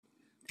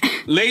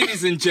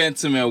Ladies and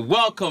gentlemen,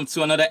 welcome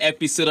to another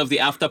episode of the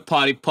After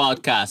Party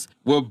Podcast.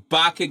 We're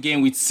back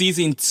again with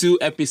Season 2,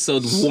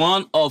 Episode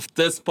 1 of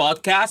this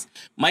podcast.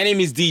 My name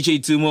is DJ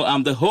Dumo.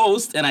 I'm the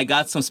host, and I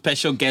got some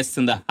special guests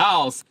in the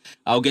house.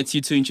 I'll get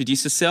you to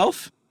introduce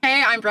yourself.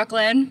 Hey, I'm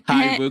Brooklyn.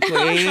 Hi, Brooklyn.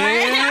 I'm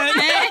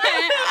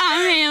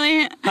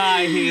Haley.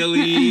 Hi,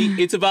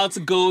 Haley. It's about to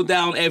go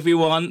down,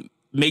 everyone.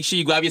 Make sure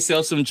you grab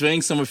yourself some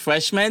drinks, some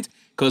refreshment,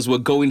 because we're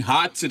going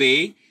hard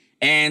today.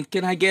 And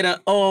can I get a,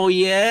 oh,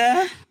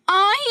 yeah?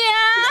 Oh,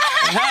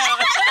 yeah.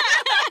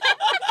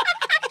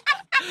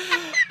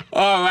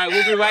 All right,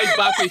 we'll be right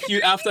back with you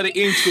after the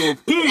intro.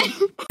 It's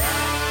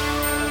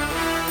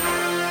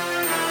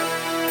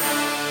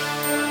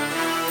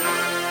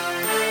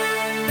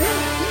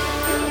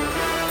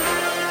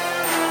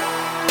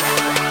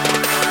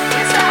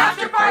the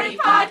After Party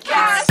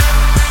Podcast.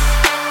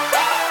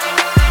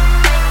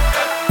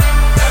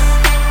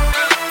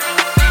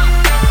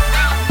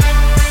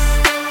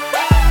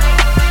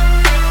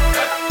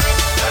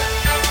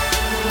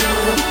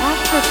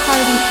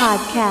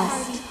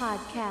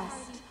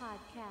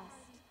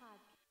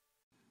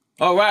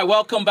 All right,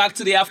 welcome back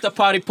to the After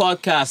Party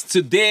Podcast.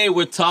 Today,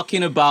 we're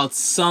talking about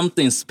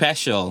something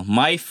special.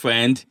 My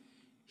friend,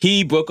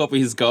 he broke up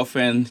with his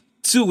girlfriend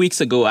 2 weeks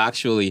ago,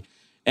 actually.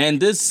 And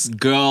this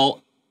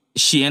girl,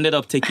 she ended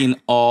up taking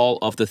all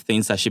of the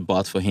things that she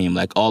bought for him,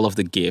 like all of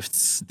the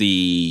gifts,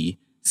 the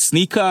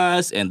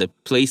sneakers and the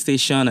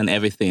PlayStation and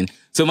everything.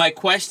 So my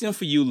question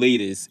for you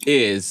ladies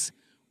is,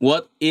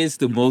 what is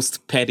the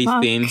most petty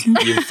thing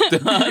you've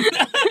done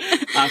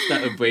after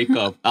a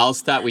breakup? I'll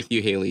start with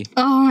you, Haley.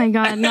 Oh, my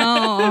God.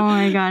 No. Oh,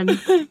 my God.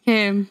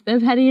 Okay. The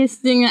pettiest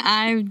thing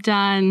I've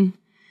done.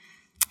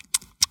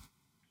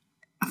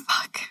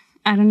 Fuck.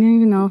 I don't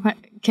even know if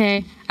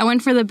okay. I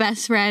went for the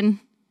best friend.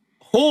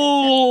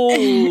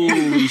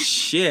 Holy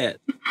shit.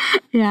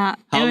 Yeah.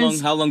 How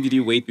long did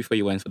you wait before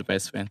you went for the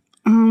best friend?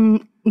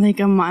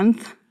 Like a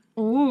month.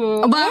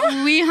 Ooh.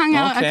 But we hung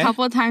out Okay. a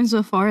couple of times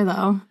before,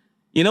 though.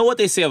 You know what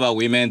they say about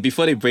women?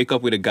 Before they break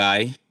up with a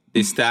guy,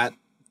 they start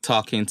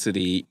talking to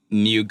the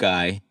new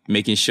guy,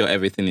 making sure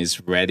everything is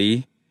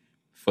ready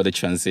for the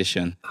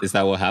transition. Is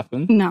that what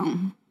happened? No.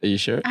 Are you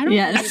sure? I don't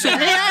Yes.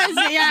 yes.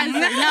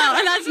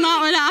 No, that's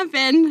not what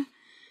happened.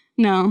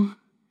 No.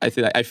 I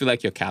feel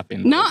like you're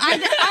capping. No, I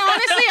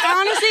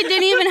honestly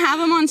didn't even have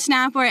him on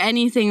Snap or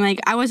anything.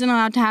 Like, I wasn't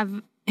allowed to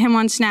have him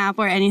on Snap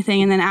or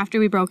anything. And then after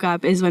we broke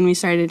up is when we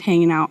started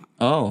hanging out.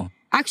 Oh.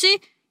 Actually,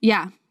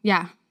 yeah,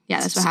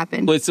 that's what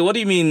happened. Wait, so what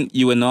do you mean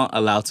you were not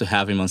allowed to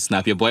have him on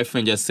Snap? Your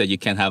boyfriend just said you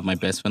can't have my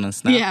best friend on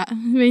Snap? Yeah,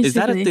 basically. Is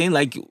that a thing?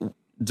 Like,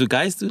 do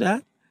guys do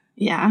that?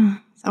 Yeah,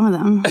 some of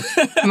them.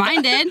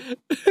 Mine did.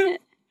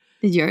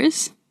 Did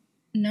yours?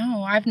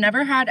 No, I've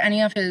never had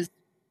any of his,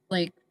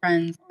 like,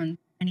 friends on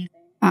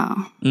anything.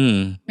 Oh.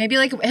 Maybe,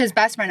 like, his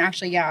best friend,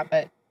 actually, yeah,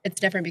 but it's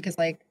different because,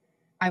 like,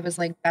 I was,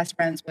 like, best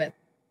friends with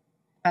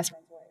best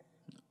friend's wife.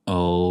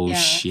 Oh, Yeah,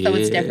 shit. so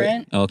it's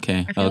different.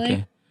 Okay, I feel okay.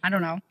 like. I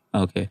don't know.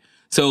 Okay.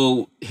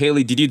 So,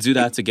 Haley, did you do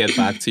that to get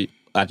back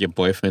at your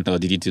boyfriend, or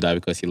did you do that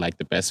because you liked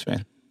the best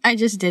friend? I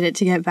just did it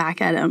to get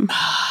back at him.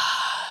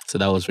 So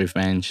that was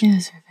revenge. It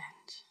was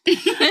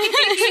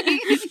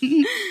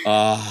revenge.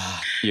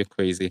 You're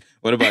crazy.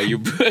 What about you,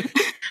 Brooke?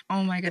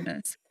 Oh, my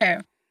goodness.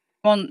 Okay.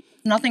 Well,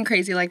 nothing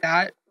crazy like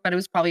that, but it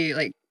was probably,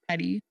 like,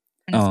 petty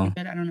and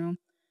stupid. I don't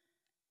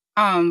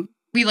know.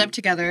 We lived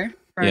together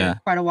for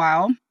quite a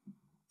while.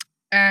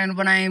 And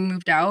when I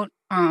moved out,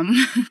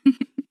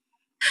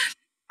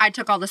 I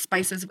took all the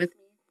spices with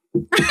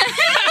me.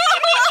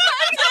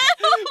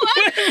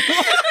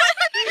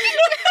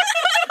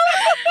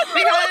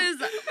 Because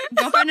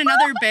go find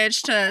another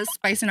bitch to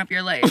spicing up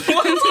your life.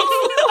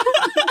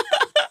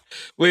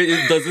 Wait,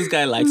 does this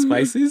guy like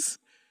spices?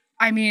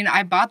 I mean,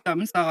 I bought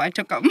them, so I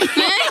took them.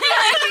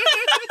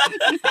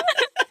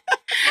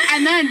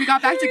 And then we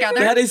got back together.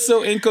 That is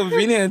so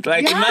inconvenient.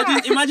 Like,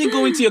 imagine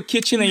going to your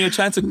kitchen and you're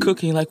trying to cook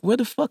and you're like, where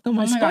the fuck are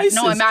my spices?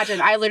 God. No,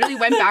 imagine. I literally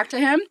went back to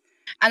him,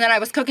 and then I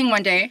was cooking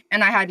one day,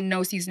 and I had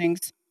no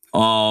seasonings.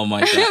 Oh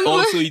my God.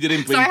 Also, you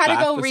didn't bring back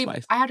the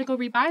spice. I had to go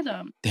rebuy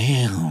them.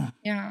 Damn.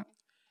 Yeah.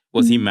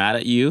 Was he mad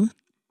at you?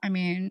 I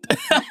mean,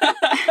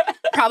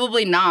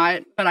 probably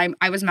not, but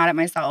I was mad at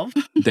myself.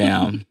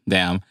 Damn.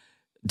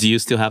 Do you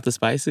still have the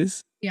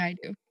spices? Yeah, I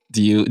do.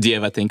 Do you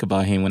ever think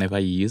about him whenever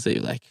you use it?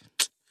 You're like,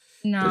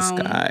 no, this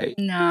guy.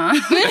 No.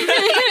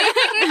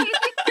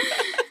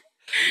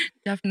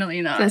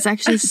 Definitely not. That's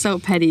actually so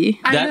petty.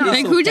 I know.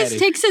 Like, who just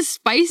takes the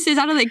spices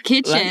out of the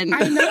kitchen?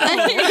 Like, I know.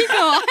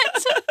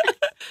 What?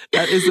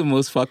 That is the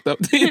most fucked up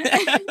thing.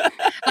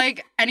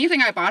 Like,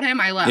 anything I bought him,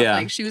 I left. Yeah.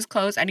 Like, shoes,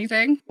 clothes,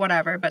 anything,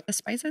 whatever. But the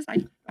spices, I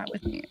took that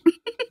with me.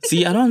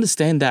 See, I don't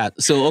understand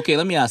that. So, okay,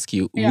 let me ask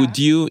you. Yeah. Would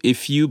you,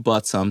 if you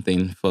bought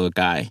something for a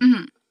guy,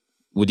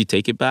 would you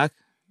take it back?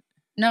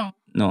 No.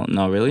 No,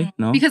 not really?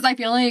 No? Because I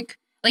feel like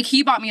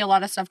he bought me a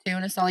lot of stuff too.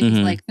 And it's not like he's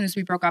like, as soon as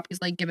we broke up,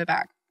 he's like, give it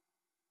back.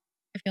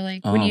 I feel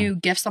like when you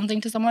gift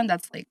something to someone,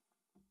 that's like...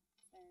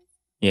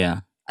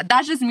 Yeah.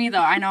 That's just me, though.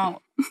 I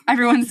know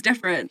everyone's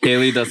different.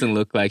 Haley doesn't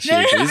look like she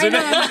is. She's like,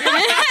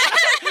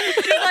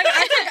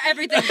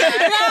 everything back.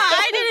 No,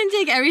 I didn't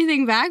take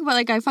everything back, but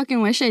like I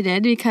fucking wish I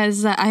did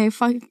because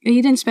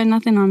he didn't spend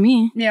nothing on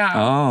me. Yeah.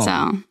 Oh.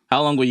 So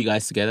how long were you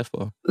guys together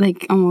for?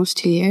 like almost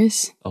 2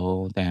 years.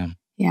 Oh, damn.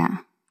 Yeah.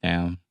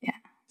 Damn. Yeah.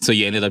 So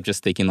you ended up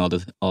just taking all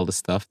the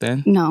stuff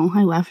then? No,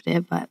 I left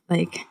it, but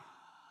like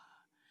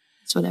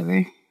it's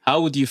whatever.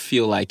 How would you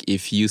feel like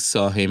if you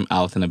saw him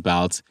out and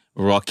about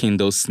rocking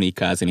those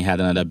sneakers and he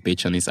had another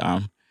bitch on his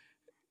arm?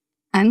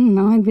 I don't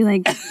know. I'd be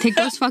like, take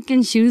those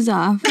fucking shoes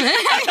off. Like,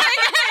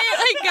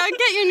 go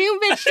get your new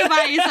bitch to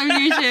buy you some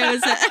new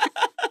shoes.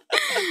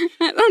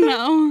 I don't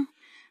know.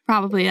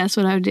 Probably that's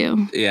what I would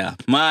do. Yeah.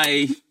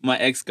 My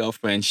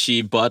ex-girlfriend,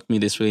 she bought me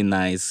this really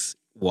nice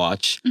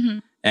watch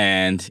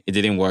and it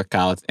didn't work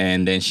out.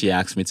 And then she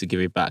asked me to give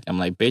it back. I'm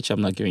like, bitch,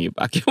 I'm not giving you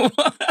back your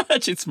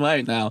watch. It's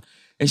mine now.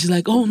 And she's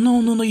like, oh, no,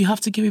 you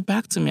have to give it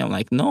back to me. I'm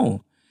like,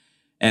 no.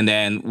 And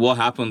then what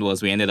happened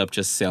was we ended up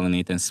just selling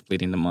it and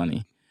splitting the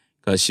money.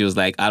 Because she was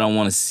like, I don't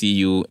want to see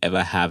you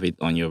ever have it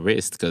on your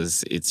wrist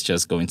because it's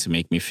just going to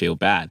make me feel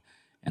bad.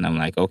 And I'm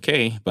like,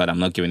 okay, but I'm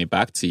not giving it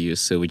back to you.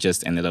 So we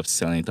just ended up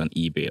selling it on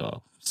eBay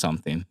or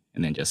something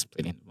and then just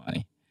splitting the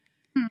money.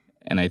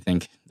 And I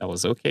think that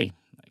was okay.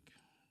 Like,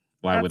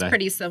 why would I? That's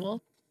pretty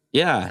civil.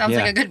 Yeah. Sounds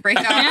like a good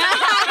breakup.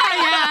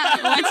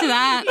 Yeah, what's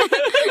that?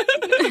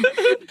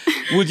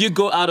 Would you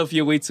go out of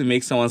your way to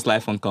make someone's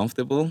life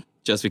uncomfortable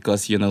just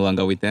because you're no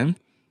longer with them?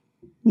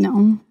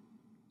 No.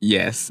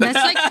 Yes. That's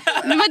like,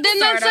 but then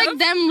that's like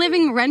them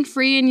living rent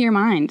free in your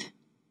mind.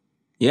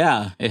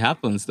 Yeah, it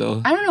happens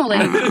though. I don't know.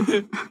 Like,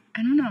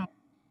 I don't know.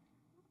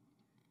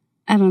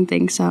 I don't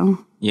think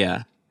so.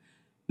 Yeah.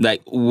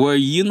 Like, were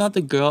you not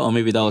the girl, or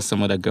maybe that was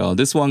some other girl?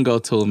 This one girl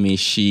told me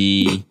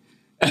she...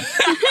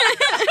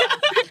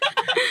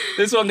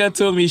 This one girl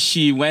told me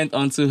she went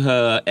onto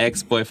her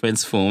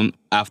ex-boyfriend's phone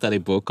after they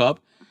broke up,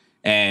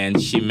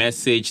 and she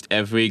messaged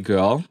every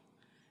girl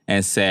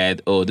and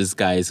said, oh, this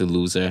guy is a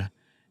loser.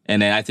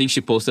 And then I think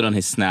she posted on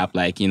his Snap,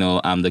 like, you know,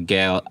 I'm the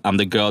girl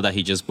that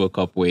he just broke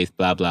up with,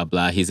 blah, blah,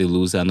 blah. He's a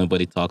loser.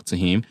 Nobody talked to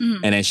him.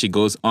 And then she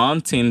goes on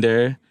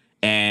Tinder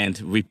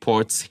and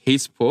reports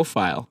his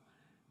profile.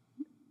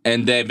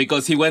 And then,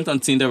 because he went on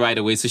Tinder right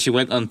away, so she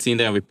went on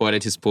Tinder and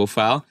reported his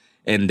profile.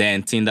 And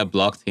then Tinder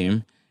blocked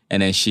him.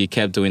 And then she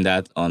kept doing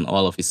that on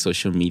all of his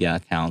social media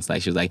accounts.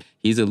 Like, she was like,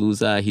 he's a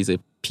loser, he's a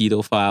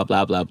pedophile,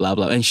 blah, blah, blah,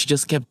 blah. And she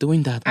just kept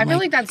doing that. I feel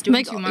like that's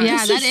doing too much.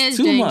 Yeah, that is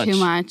doing too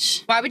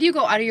much. Why would you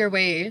go out of your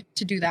way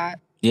to do that?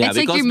 Yeah, It's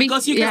like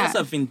because you guys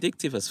are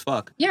vindictive as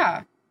fuck.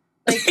 Yeah.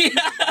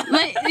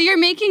 Like you're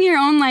making your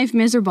own life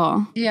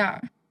miserable.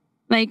 Yeah.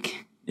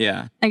 Like,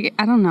 Yeah. I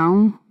don't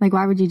know. Like,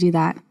 why would you do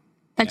that?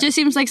 That just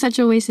seems like such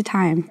a waste of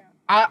time.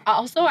 I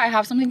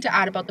have something to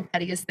add about the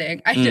pettiest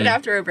thing I did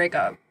after a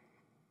breakup.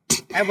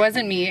 It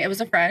wasn't me. It was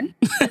a friend.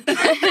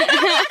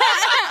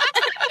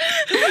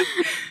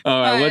 All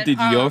right, what did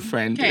your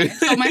friend do? Okay,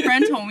 so my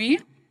friend told me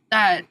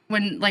that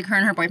when like her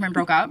and her boyfriend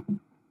broke up,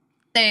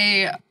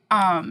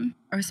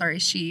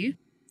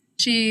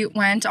 she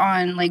went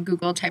on like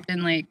Google, typed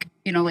in like,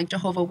 you know, like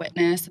Jehovah's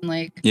Witness and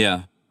like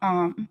Yeah.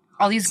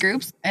 all these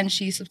groups, and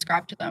she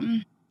subscribed to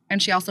them.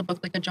 And she also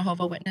booked like a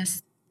Jehovah's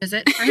Witness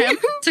visit for him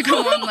to go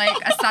on like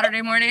a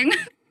Saturday morning.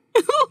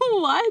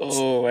 What?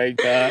 Oh my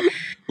God.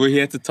 We're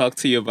here to talk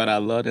to you about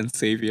our Lord and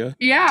Savior.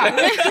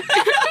 Yeah.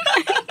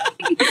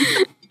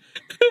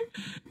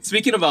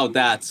 Speaking about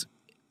that,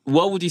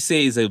 what would you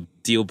say is a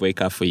deal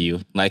breaker for you?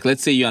 Like,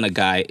 let's say you're on a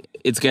guy.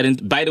 It's getting,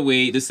 by the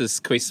way, this is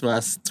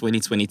Christmas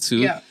 2022.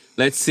 Yeah.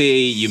 Let's say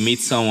you meet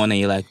someone and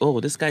you're like,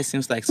 oh, this guy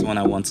seems like someone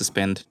I want to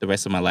spend the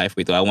rest of my life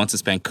with, or I want to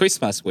spend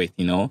Christmas with,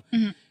 you know?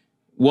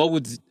 What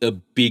would a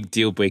big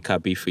deal breaker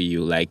be for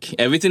you? Like,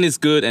 everything is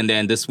good, and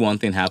then this one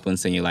thing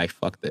happens, and you're like,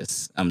 fuck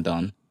this, I'm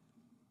done.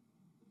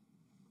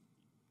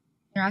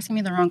 You're asking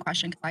me the wrong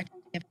question because I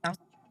tend to give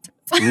 1,000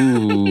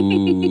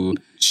 chances. Ooh,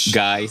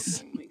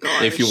 guys,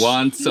 if you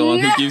want someone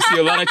who gives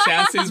you a lot of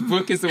chances,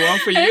 Brooke is the one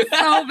for you. It's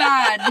so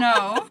bad.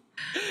 No.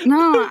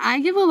 No,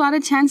 I give a lot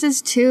of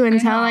chances too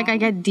until like I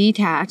get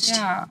detached.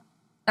 Yeah.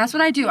 That's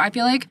what I do. I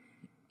feel like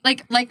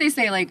they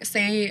say, like,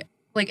 say,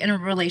 like, in a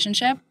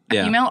relationship,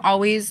 a female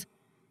always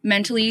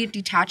mentally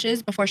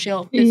detaches before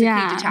she'll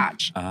physically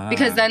detach.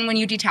 Because then when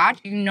you detach,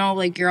 you know,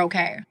 like, you're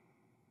okay.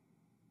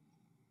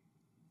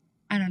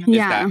 I don't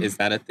know. Is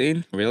that a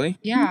thing? Really?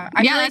 Yeah.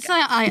 That's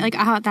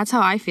that's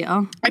how I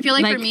feel. I feel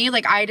like for me,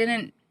 like, I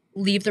didn't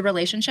leave the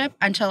relationship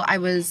until I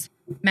was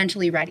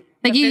mentally ready.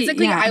 Like,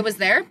 physically, I was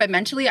there, but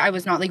mentally, I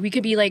was not. Like, we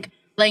could be like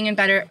laying in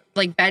bed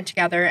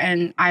together,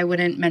 and I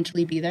wouldn't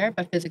mentally be there,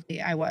 but physically,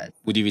 I was.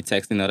 Would you be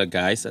texting other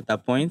guys at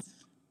that point?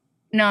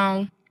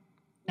 No,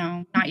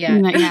 not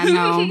yet.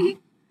 No.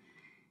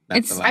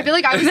 I feel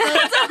like I was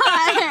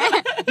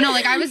no,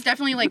 like, I was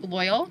definitely like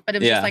loyal, but it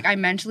was just like I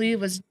mentally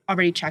was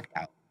already checked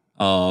out.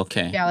 Oh,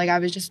 okay. Yeah, like I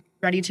was just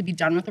ready to be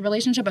done with the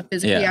relationship, but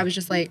physically I was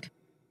just like,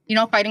 you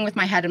know, fighting with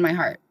my head and my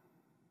heart.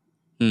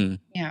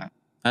 Yeah.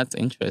 That's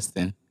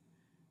interesting.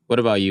 What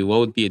about you? What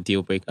would be a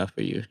deal breaker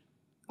for you?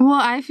 Well,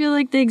 I feel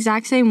like the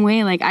exact same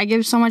way. Like, I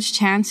give so much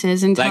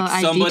chances until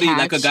I detach.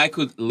 Like a guy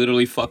could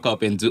literally fuck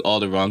up and do all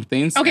the wrong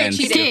things. Okay,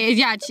 cheating.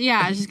 Yeah,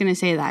 I was just going to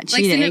say that.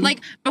 Like, cheating. like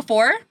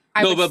before,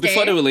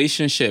 before the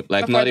relationship.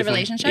 Like, before not the even...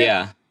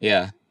 relationship?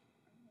 Yeah.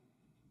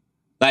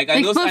 Like, I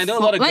know a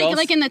lot of girls...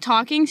 Like in the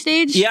talking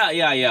stage?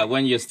 Yeah,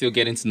 when you're still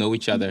getting to know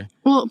each other.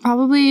 Well,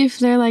 probably if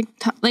they're like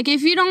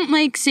if you don't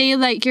like say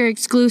like you're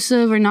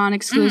exclusive or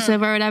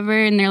non-exclusive or whatever,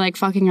 and they're like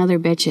fucking other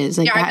bitches.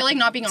 Like I feel like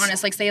not being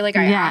honest. Like, say like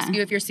I ask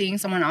you if you're seeing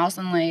someone else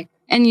and like...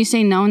 And you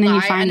say no, and then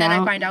you find out. And then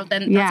I find out,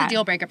 then that's a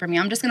deal breaker for me.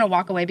 I'm just going to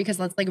walk away because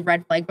that's like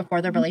red flag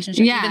before the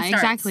relationship even starts.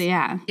 Exactly,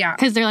 yeah. Yeah.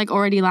 Because they're like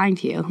already lying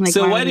to you. Like,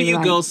 so why do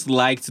you girls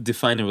like to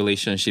define a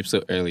relationship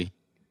so early?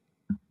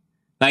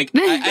 Like,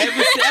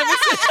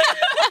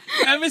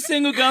 every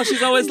single girl,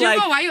 she's always like...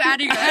 Why are you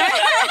adding that?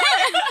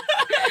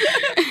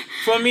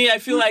 For me, I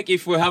feel like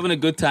if we're having a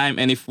good time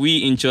and if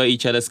we enjoy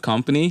each other's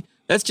company,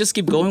 let's just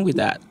keep going with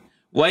that.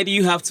 Why do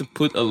you have to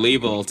put a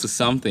label to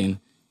something?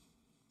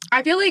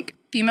 I feel like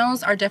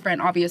females are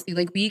different, obviously.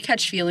 Like, we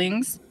catch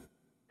feelings.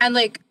 And,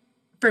 like,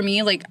 for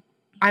me, like,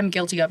 I'm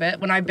guilty of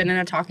it. When I've been in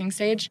a talking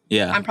stage,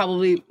 I'm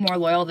probably more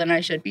loyal than I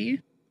should be.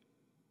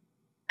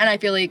 And I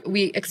feel like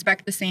we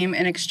expect the same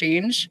in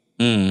exchange.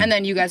 And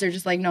then you guys are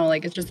just like, no,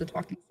 like, it's just a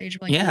talking stage.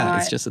 We're like,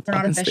 it's just a we're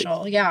talking not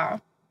official. stage. Yeah.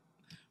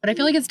 But I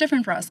feel like it's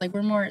different for us. Like,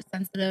 we're more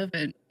sensitive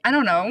and, I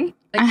don't know,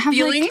 like, I have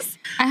feelings.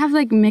 I have,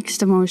 like,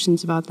 mixed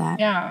emotions about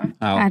that. Yeah.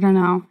 Oh. I don't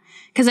know.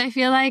 Because I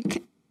feel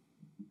like,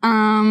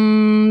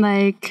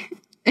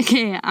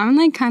 okay, I'm,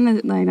 like, kind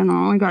of, like, I don't know.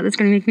 Oh, my God, it's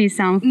going to make me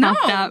sound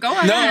fucked up. Go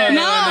ahead.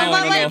 No,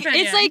 but, like,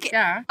 it's like,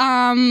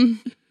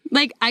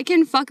 like, I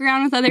can fuck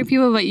around with other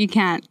people, but you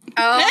can't.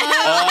 Oh,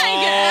 a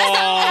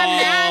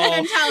man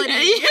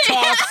mentality.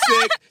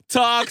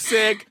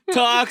 Toxic.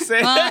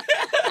 Well,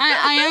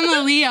 I am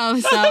a Leo,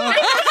 so.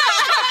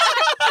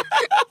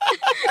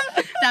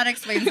 That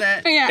explains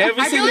it. Yeah.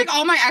 I feel like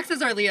all my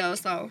exes are Leo,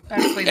 so that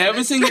explains it.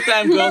 Every single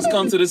time girls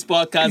come to this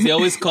podcast, they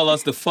always call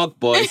us the fuck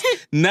boys.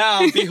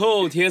 Now,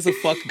 behold, here's a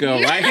fuck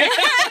girl, right?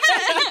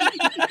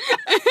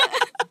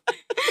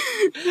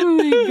 Oh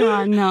my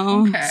God,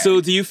 no. Okay.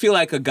 So do you feel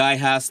like a guy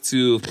has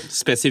to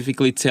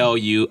specifically tell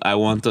you, I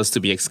want us to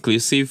be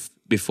exclusive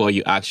before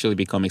you actually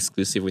become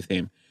exclusive with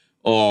him?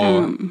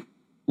 Or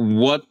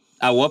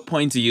at what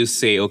point do you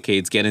say, okay,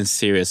 it's getting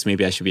serious,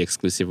 maybe I should be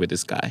exclusive with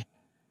this guy?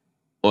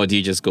 Or do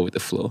you just go with the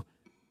flow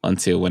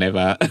until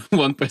whenever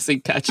one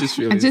person catches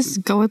feelings? I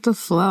just go with the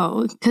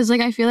flow. Because,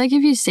 like, I feel like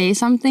if you say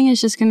something,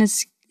 it's just going to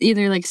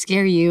either, like,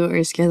 scare you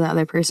or scare the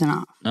other person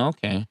off.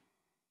 Okay.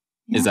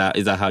 Yeah.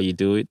 Is that how you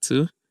do it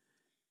too?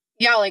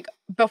 Yeah, like,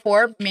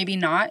 before, maybe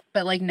not.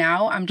 But, like,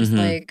 now, I'm just,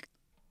 like,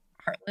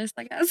 heartless,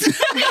 I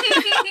guess.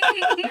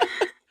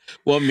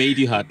 What made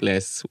you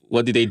heartless?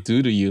 What did they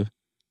do to you?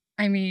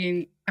 I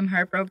mean, I'm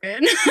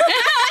heartbroken.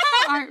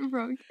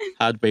 Heartbroken.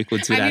 Heartbreak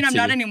would do that I mean, I'm to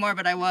not you. anymore,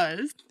 but I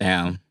was.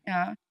 Damn.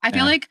 Yeah. I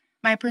feel like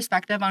my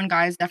perspective on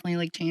guys definitely,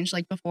 like, changed.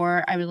 Like,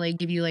 before, I would, like,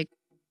 give you, like,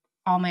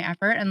 all my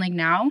effort. And, like,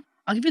 now,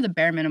 I'll give you the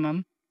bare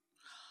minimum.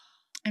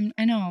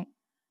 I know.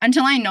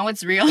 Until I know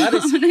it's real, I'm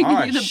going to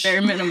give you the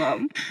bare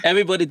minimum.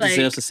 Everybody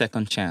deserves a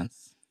second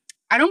chance.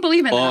 I don't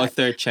believe in that. Or a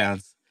third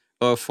chance.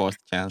 Or a fourth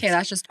chance. Okay,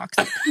 that's just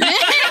toxic.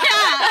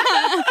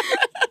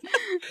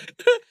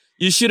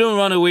 You shouldn't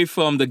run away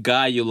from the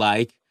guy you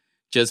like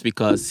just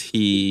because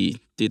he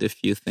did a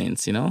few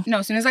things, you know? No,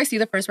 as soon as I see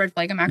the first red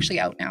flag, I'm actually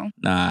out now.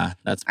 Nah,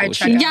 that's I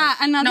bullshit. check out. Yeah,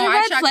 another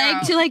red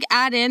flag to, like,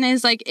 add in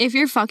is, like, if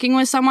you're fucking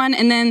with someone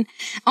and then,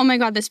 oh my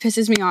God, this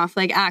pisses me off.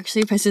 Like,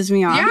 actually pisses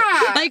me off.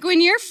 Yeah. Like,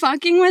 when you're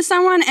fucking with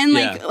someone and,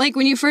 like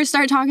when you first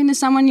start talking to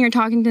someone, you're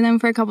talking to them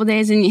for a couple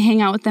days and you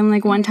hang out with them,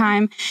 like, one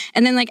time.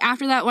 And then, like,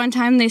 after that one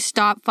time, they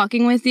stop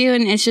fucking with you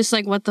and it's just,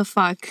 like, what the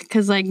fuck?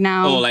 Because, like,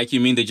 now... Oh, like, you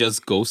mean they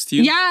just ghost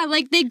you? Yeah,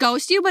 like, they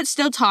ghost you but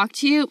still talk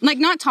to you. Like,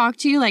 not talk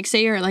to you, like,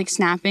 say you're, like,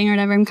 snapping or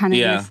whatever. I'm kind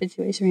of in this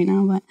situation right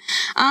now. But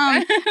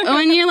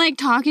when you're, like,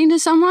 talking to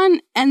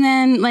someone and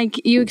then,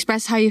 like, you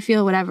express how you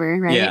feel, whatever,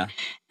 right? Yeah.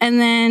 And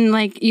then,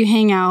 like, you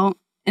hang out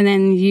and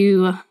then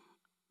you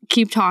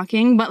keep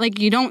talking, but, like,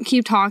 you don't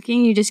keep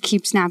talking, you just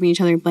keep snapping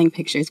each other blank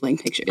pictures. Oh,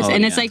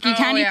 and it's like you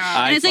can't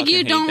and it's like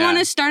you don't want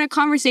to start a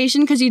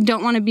conversation because you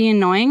don't want to be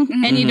annoying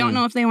and you don't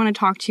know if they want to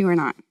talk to you or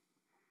not.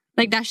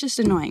 Like, that's just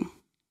annoying.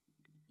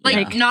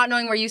 Like, not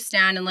knowing where you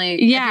stand and, like,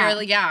 Yeah. if you're,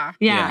 like, yeah,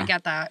 I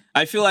get that.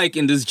 I feel like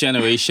in this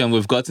generation,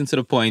 we've gotten to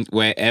the point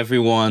where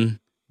everyone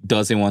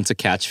doesn't want to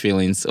catch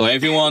feelings, or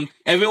everyone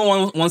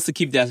wants to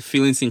keep their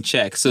feelings in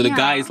check. So the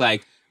guy is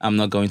like, I'm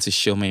not going to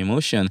show my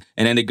emotion.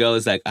 And then the girl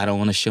is like, I don't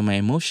want to show my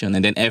emotion.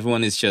 And then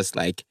everyone is just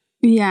like...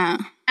 Yeah.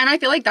 And I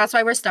feel like that's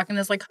why we're stuck in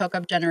this, like,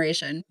 hookup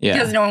generation. Yeah.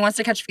 Because no one wants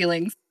to catch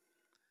feelings.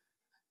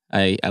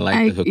 I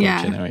like the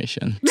hookup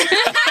generation.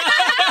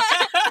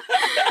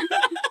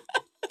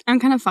 I'm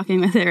kind of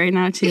fucking with it right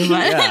now too,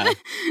 but yeah,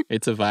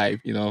 it's a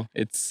vibe, you know.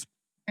 It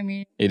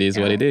is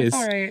what it is.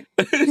 All right.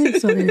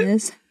 It's what it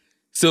is.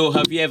 So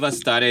have you ever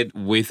started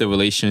with a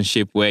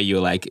relationship where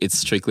you're like, it's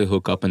strictly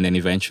hookup and then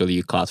eventually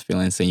you caught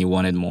feelings and you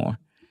wanted more?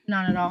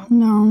 Not at all.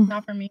 No.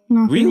 Not for me.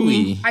 Not for Really?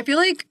 me. I feel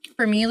like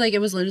for me, like, it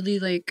was literally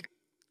like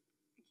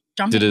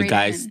jumping Do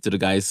right in. the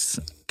guys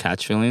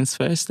catch feelings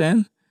first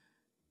then?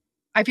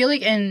 I feel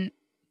like in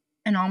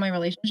all my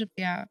relationships,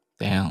 yeah.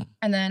 Damn.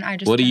 And then I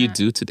just... What do you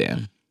do to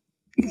them?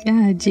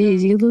 Yeah,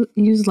 geez, you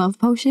use love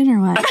potion or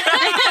what?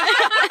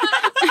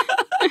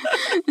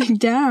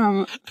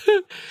 Damn.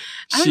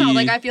 I don't know.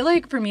 Like, I feel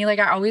like for me, like,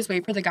 I always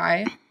wait for the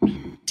guy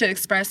to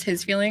express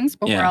his feelings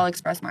before I'll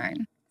express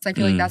mine. So I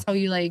feel like that's how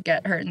you, like,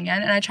 get hurt in the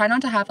end. And I try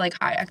not to have, like,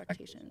 high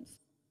expectations.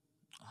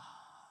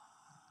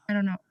 I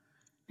don't know.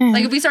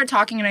 Like, if we start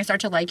talking and I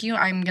start to like you,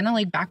 I'm gonna,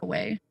 like, back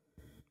away.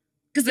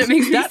 Because it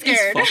makes me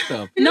scared. That is fucked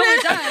up. No,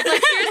 it does.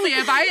 Like, seriously,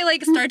 if I,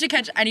 like, start to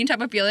catch any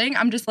type of feeling,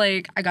 I'm just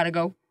like, I gotta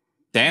go.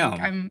 Damn.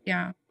 Like,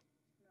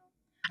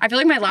 I feel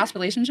like my last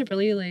relationship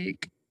really,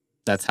 like...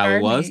 That's how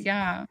it was? Me.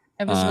 Yeah.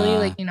 It was really,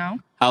 like, you know...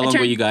 How long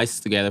were you guys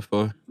together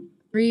for?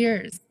 3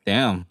 years.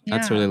 Damn.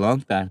 That's a really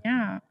long time.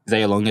 Yeah. Is that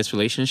your longest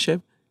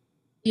relationship?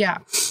 Yeah.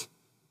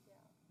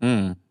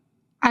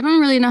 I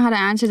don't really know how to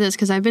answer this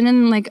because I've been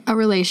in, like, a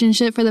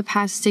relationship for the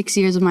past 6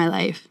 years of my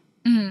life.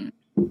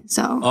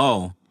 So...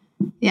 Oh.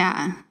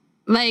 Yeah.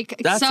 Like,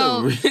 That's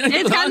so... it's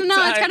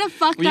kind of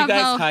fucked were you up,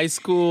 guys though. high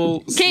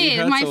school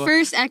Okay, my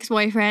first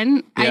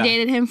ex-boyfriend, I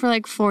dated him for,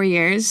 like, 4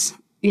 years.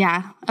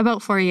 Yeah,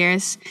 about 4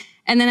 years.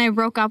 And then I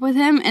broke up with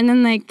him. And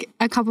then, like,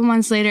 a couple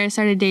months later, I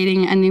started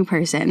dating a new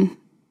person.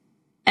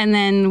 And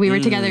then we were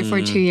together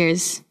for 2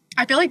 years.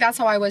 I feel like that's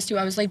how I was, too.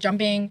 I was, like,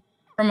 jumping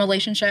from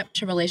relationship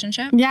to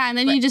relationship. Yeah, and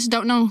then you just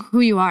don't know who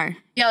you are.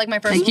 Yeah, like, my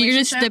first Like, you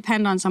relationship just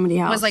depend on somebody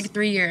else. was, like,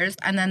 3 years.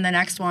 And then the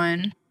next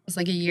one was,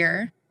 like, a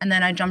year. And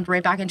then I jumped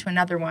right back into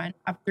another one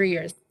of 3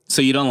 years.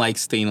 So you don't like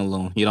staying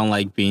alone? You don't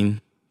like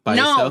being by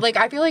No, yourself? like,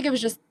 I feel like it was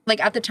just,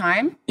 like, at the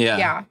time. Yeah.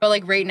 Yeah. But,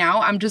 like, right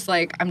now, I'm just,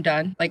 like, I'm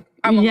done. Like,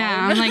 I'm alone.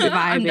 Yeah, I'm, like,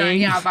 I'm done. vibing.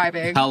 Yeah,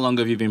 vibing. How long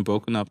have you been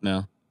broken up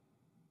now?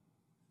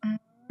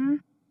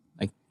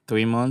 Like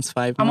 3 months,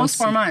 5 months? Almost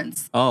 4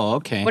 months. Oh,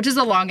 okay. Which is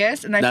the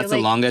longest. And I That's feel the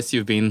like... longest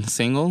you've been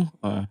single?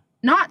 Or?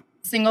 Not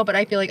single, but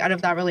I feel like out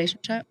of that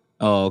relationship.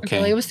 Oh, I feel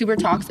okay. like it was super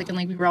toxic and,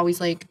 like, we were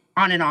always, like,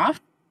 on and off.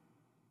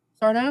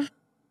 Sort of.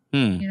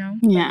 You know?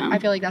 Yeah. I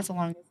feel like that's the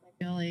longest. I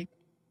feel like...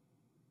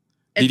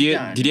 Did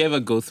you ever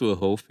go through a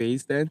whole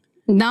phase then?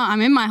 No, I'm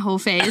in my whole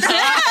phase. I'm in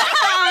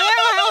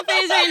my whole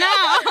phase right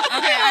now.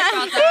 Okay, I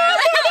felt that.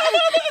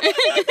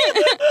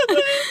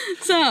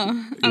 So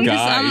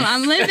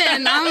I'm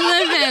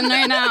living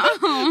right now.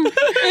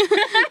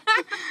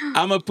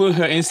 I'm gonna put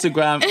her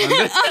Instagram on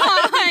this.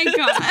 Oh my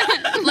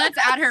god. Let's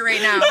add her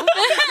right now.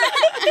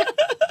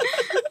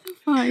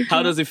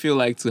 How does it feel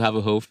like to have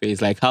a whole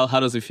phase? Like how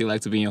does it feel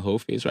like to be in your whole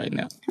phase right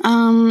now?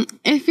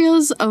 It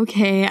feels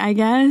okay, I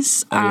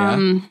guess.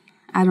 Oh,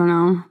 I don't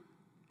know.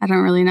 I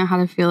don't really know how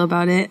to feel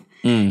about it.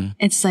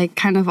 It's like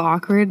kind of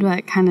awkward,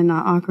 but kind of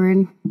not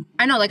awkward.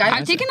 I know, like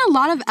I've taken a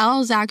lot of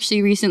L's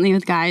actually recently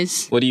with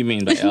guys. What do you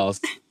mean by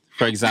L's?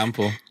 For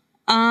example.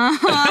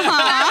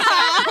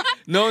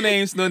 No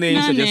names. No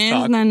Just names,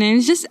 talk. no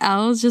names. Just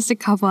L's, just a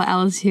couple of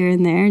L's here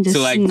and there. Just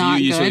So like, not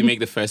do you usually good. make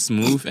the first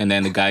move and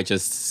then the guy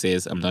just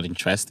says, "I'm not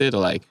interested,"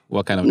 or like,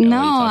 what kind of L No,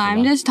 are you talking I'm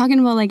about? just talking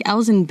about like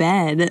L's in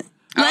bed.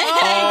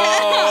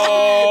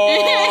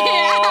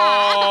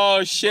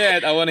 Oh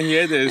shit! I want to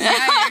hear this.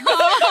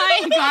 Oh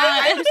my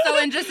god. I'm so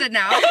interested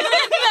now.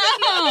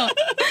 No.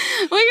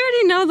 We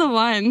already know the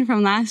one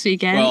from last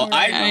weekend. Well,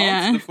 I know.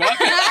 Yeah. The fuck?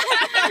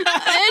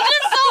 It's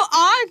just so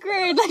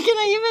awkward. Like, can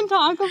I even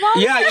talk about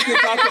it? Yeah, you can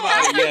talk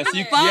about it.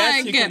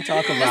 Yes, you can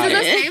talk about Is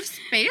this a it. safe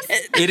space?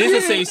 It is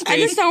a safe I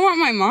just space. don't want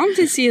my mom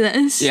to see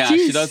this. Yeah,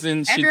 Jeez. she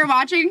doesn't. If you're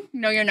watching,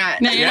 no, you're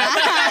not. No, you're not.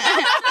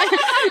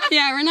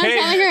 Yeah, we're not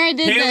telling her I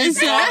did Haley's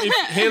this.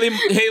 mom,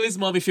 Haley's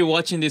mom, if you're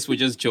watching this, we're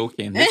just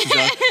joking.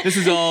 This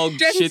is all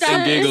Just shits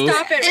and giggles.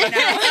 Stop it right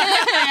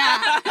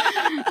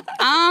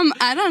now.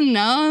 I don't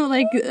know.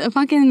 Like,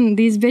 fucking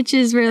these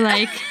bitches were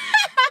like...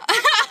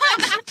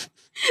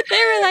 They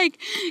were like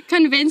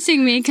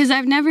convincing me because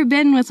I've never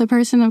been with a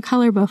person of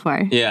color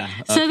before. Yeah.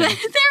 So they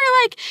were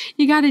like,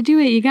 you got to do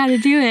it. You got to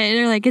do it.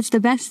 They're like, it's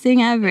the best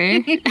thing ever.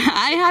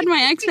 I had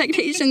my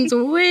expectations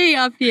way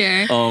up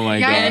here. Oh my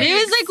Yeah, god. And it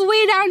was like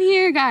way down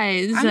here,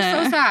 guys. I'm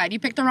so sad. You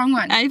picked the wrong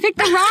one. I picked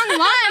the wrong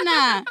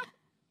one.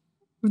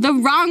 The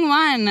wrong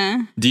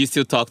one. Do you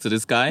still talk to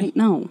this guy?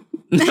 No.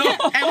 It was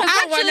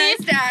the one night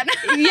stand.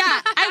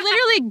 Yeah, I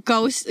literally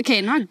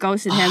not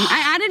ghosted him.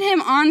 I added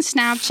him on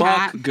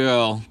Snapchat. Fuck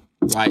girl.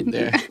 Right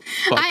there.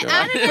 Fuck I girl.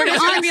 added him We're just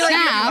gonna on be like,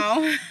 Snap.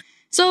 no.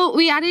 So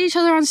we added each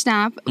other on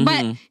Snap,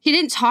 but he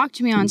didn't talk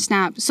to me on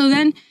Snap. So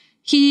then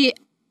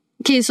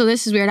so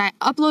this is weird. I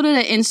uploaded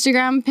an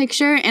Instagram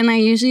picture and I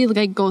usually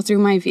like go through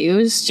my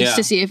views just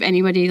to see if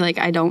anybody like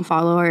I don't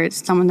follow or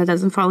it's someone that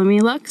doesn't follow me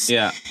looks.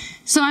 Yeah.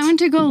 So I went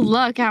to go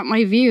look at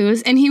my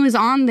views and he was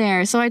on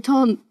there. So I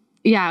told,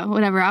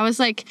 whatever. I was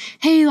like,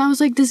 hey,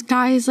 this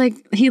guy is like,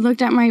 he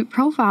looked at my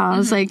profile. I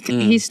was like,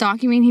 he's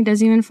stalking me and he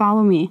doesn't even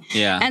follow me.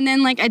 Yeah. And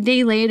then like a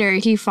day later,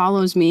 he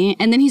follows me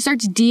and then he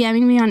starts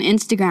DMing me on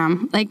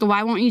Instagram. Like,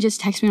 why won't you just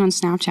text me on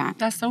Snapchat?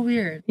 That's so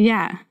weird.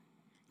 Yeah.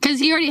 Because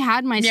he already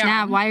had my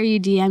Snap. Why are you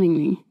DMing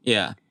me?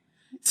 Yeah.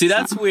 See,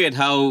 that's weird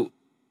how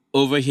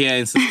over here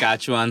in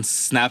Saskatchewan,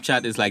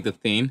 Snapchat is like the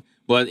thing.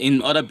 But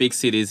in other big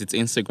cities, it's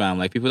Instagram.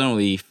 Like, people don't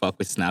really fuck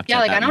with Snapchat. Yeah,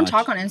 like, I don't much.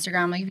 talk on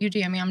Instagram. Like, if you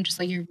DM me, I'm just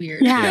like, you're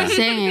weird. Yeah,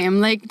 same.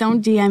 Like,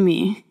 don't DM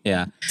me.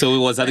 Yeah. So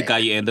was that the guy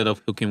you ended up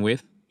hooking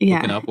with?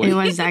 Yeah, Up with? it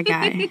was that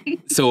guy.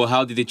 So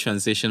how did it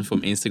transition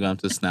from Instagram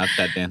to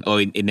Snapchat then? Oh,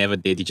 it never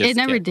did. It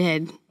never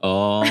did.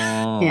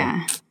 Oh.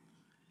 Yeah.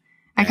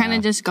 I kind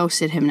of just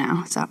ghosted him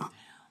now, so.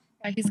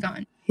 Yeah, he's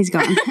gone. He's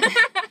gone.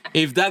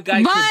 If that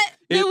guy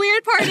the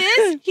weird part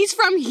is, he's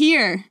from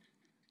here.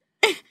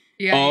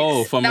 Yikes.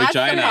 Oh, from That's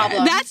Regina. The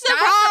problem. That's the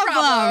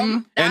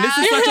problem. And this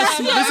is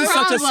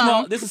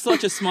Problem.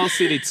 such a small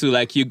city too.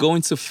 Like, you're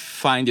going to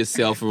find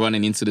yourself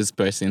running into this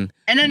person.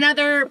 In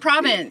another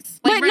province.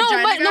 Like,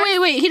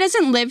 Wait. He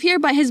doesn't live here,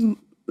 but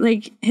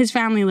his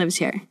family lives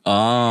here.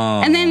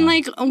 Oh. And then,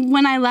 like,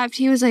 when I left,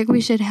 he was like,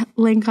 we should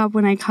link up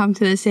when I come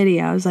to the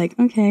city. I was like,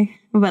 okay.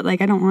 But,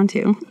 like, I don't want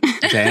to.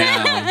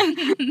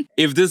 Damn.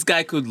 If this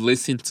guy could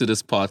listen to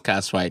this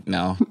podcast right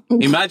now,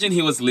 imagine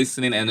he was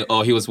listening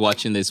or he was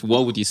watching this,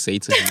 what would you say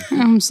to him?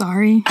 I'm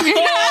sorry.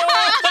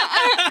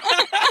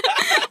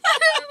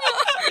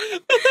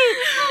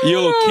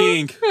 Yo,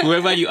 King,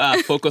 whoever you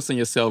are, focus on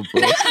yourself,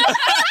 bro.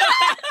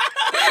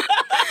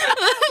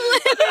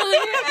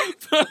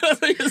 Focus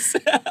on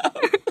yourself.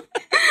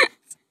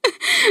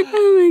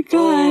 Oh, my God.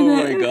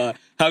 Oh, my God.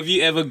 Have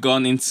you ever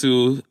gone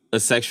into a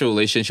sexual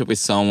relationship with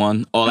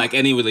someone, or like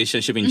any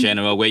relationship in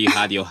general, where you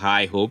had your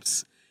high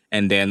hopes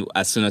and then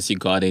as soon as you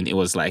got in, it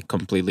was like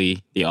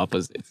completely the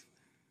opposite?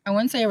 I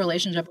wouldn't say a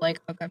relationship, like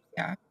hookup.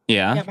 Yeah.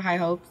 Yeah. You have high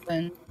hopes,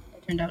 and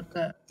it turned out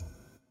to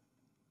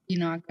be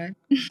not good.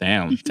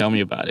 Damn. Tell me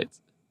about it.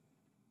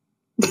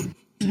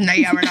 No,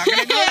 yeah, we're not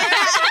gonna go there.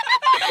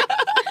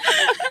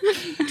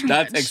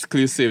 That's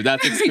exclusive.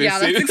 That's exclusive. Yeah,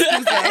 that's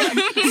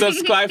exclusive.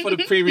 Subscribe for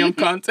the premium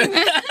content.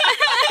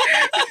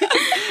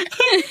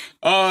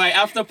 All right,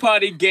 After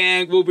Party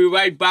Gang, we'll be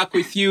right back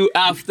with you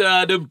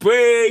after the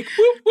break.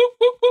 Whoop, whoop,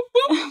 whoop, whoop,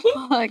 whoop,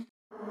 whoop. Fuck.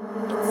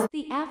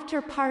 The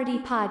After Party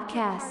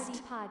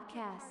Podcast.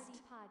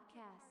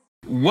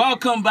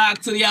 Welcome back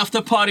to the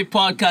After Party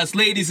Podcast,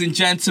 ladies and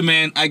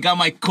gentlemen. I got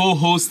my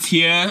co-host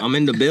here. I'm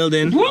in the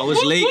building. I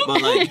was late,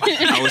 but like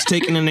I was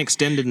taking an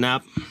extended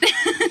nap.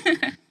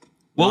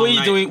 What were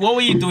you doing? What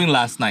were you doing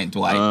last night,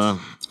 Dwight?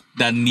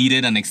 That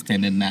needed an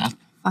extended nap.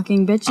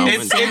 Fucking bitches.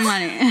 It's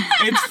money.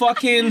 It's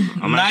fucking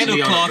I'm 9 actually on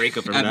a o'clock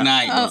breakup from at that.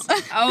 night.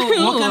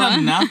 Oh, What kind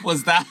of nap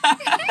was that?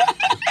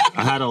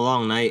 I had a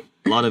long night,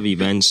 a lot of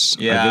events.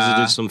 Yeah. I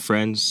visited some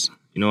friends.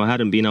 You know, I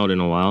hadn't been out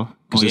in a while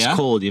because Oh, it's yeah?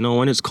 cold. You know,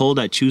 when it's cold,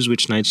 I choose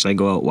which nights I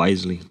go out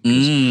wisely. 'Cause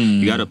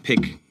You gotta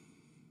pick.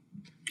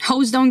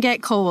 Hoes don't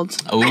get cold.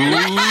 Ooh.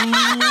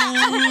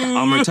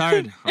 I'm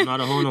retired. I'm not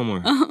a hoe no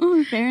more.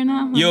 Oh, fair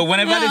enough. Yo,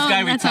 whenever this Oh,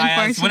 guy that's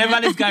retires,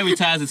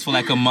 unfortunate. it's for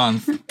like a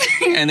month.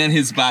 And then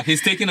he's back.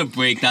 He's taking a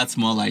break. That's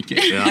more like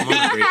it. Yeah,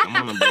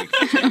 I'm on a break.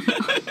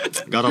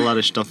 Got a lot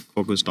of stuff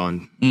focused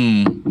on.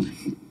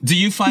 Do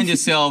you find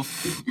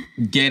yourself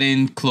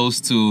getting close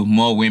to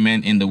more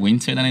women in the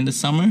winter than in the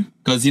summer?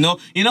 Because you know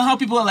how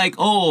people are like,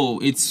 oh,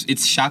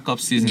 it's shack up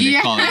season. They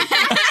call it.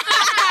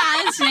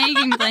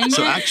 Snaking blanket.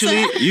 So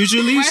actually,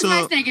 usually, where's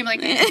my so snake? I'm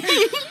like,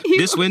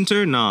 this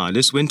winter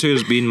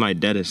has been my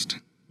deadest.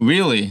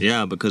 Really?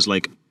 Yeah, because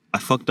like I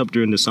fucked up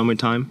during the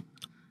summertime.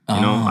 You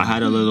know, I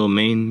had a little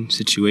main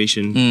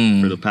situation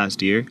for the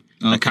past year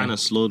that kind of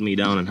slowed me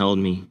down and held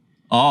me.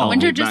 Oh.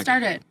 winter me just back.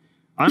 started.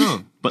 I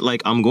know, but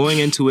like I'm going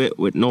into it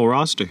with no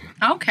roster.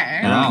 Okay.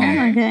 Wow.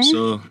 Okay. Okay.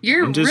 So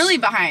You're I'm just, really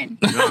behind.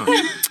 Yeah.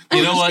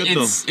 You know what? good,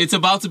 It's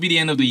about to be the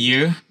end of the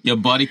year. Your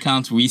body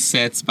count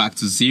resets back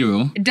to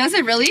 0. Does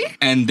it really?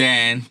 And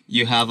then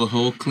you have a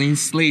whole clean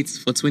slate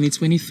for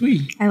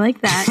 2023. I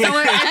like that. So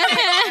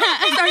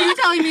are you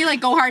telling me, like,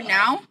 go hard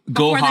now?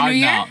 Go Before the hard new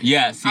year? now.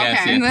 Yes.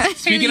 Okay.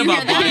 Speaking You about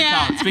hear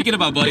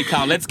that? body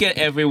count, let's get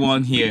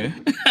everyone here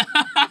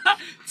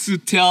to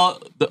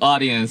tell the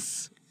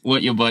audience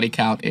what your body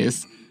count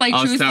is. Like,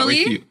 I'll start with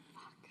truthfully? you.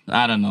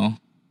 I don't know.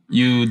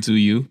 You do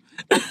you.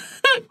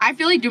 I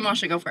feel like Dumo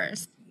should go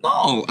first.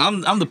 No,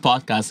 I'm the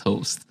podcast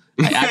host.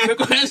 I ask the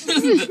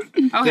questions. There's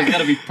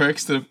gotta be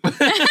perks to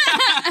the...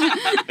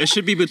 It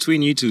should be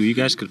between you two. You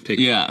guys could pick.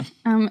 Yeah.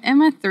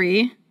 I'm a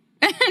 3.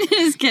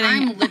 Just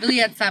kidding. I'm literally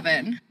at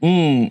 7.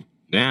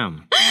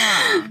 Damn.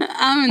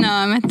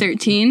 I'm at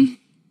 13.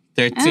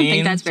 13. I don't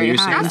think that's very you're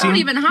high. That's though. not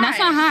even high. That's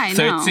not high.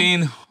 No.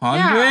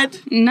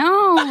 1300?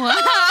 No.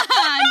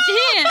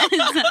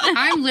 Jeez.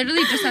 I'm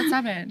literally just at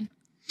 7.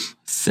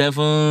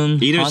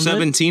 700? Either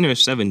 17 or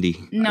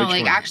 70. No, Which like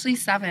one? actually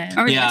 7.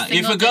 Or Yeah,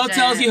 if a girl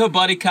tells you her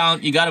body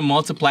count, you gotta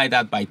multiply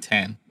that by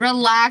 10.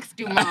 Relax,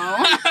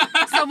 Dumo.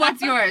 So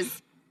what's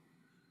yours?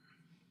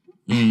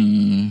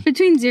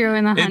 Between 0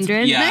 and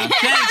 100. Yeah,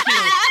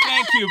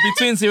 thank you.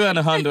 Between 0 and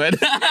 100.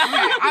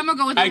 I'm gonna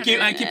go with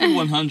 100. I keep it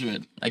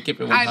 100. I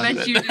keep it 100. I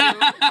bet you do.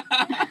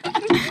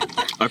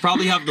 I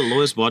probably have the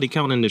lowest body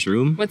count in this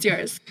room, What's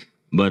yours?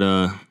 but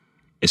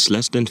it's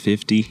less than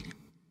 50.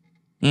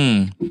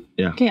 Yeah.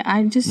 Okay,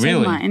 I just said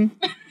Really? mine.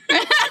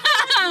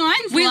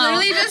 Mine's We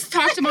literally just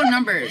talked about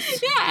numbers.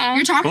 Yeah.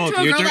 You're talking to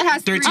a girl that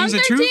has 13 I'm is the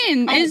truth?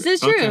 13. It's the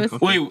truth.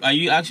 Okay. Wait, are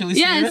you actually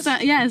serious?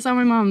 It's on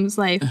my mom's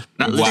life.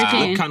 That list Wow.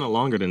 looked kind of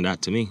longer than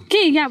that to me.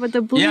 Okay, yeah, but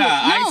the blue. Yeah,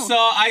 no.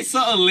 I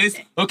saw a list.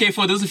 Okay,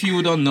 for those of you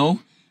who don't know,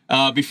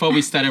 before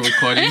we started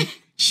recording,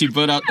 she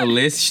brought out a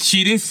list.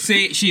 She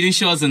didn't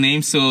show us the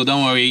name, so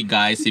don't worry,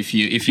 guys. If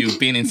you've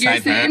been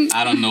inside her,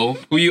 I don't know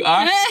who you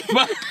are,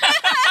 but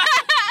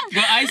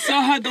I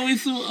saw her going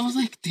through. I was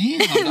like, damn,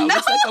 that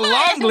looks like a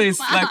long list.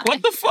 Like,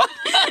 what the fuck?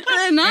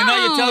 No. And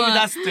now you're telling me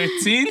that's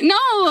 13? No,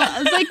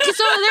 it's like,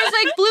 so there's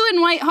like blue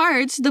and white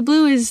hearts. The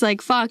blue is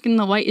like fuck, and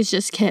the white is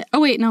just kiss. Oh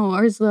wait, no,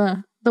 or is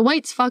the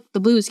white's fuck, the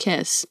blue's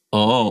kiss.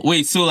 Oh,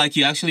 wait, so like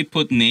you actually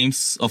put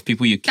names of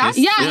people you kiss?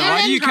 Yeah,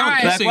 Why do you count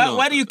Like, kissing?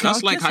 Why do you count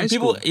That's like kissing? high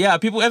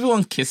school.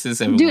 Everyone kisses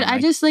everyone. dude, I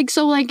right? just like,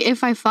 so like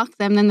if I fuck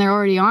them, then they're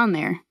already on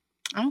there.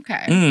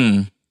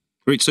 Okay.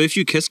 Wait, so if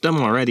you kiss them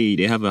already,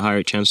 they have a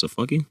higher chance of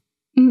fucking?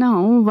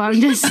 No, but I'm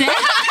just saying.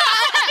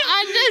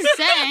 I'm just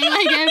saying,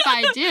 like if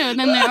I do,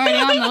 then they're already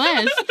on the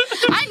list.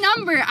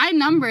 I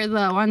number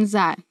the ones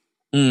that.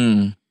 I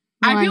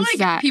feel ones like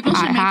that people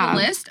should I make have. a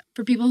list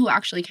for people who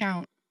actually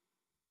count.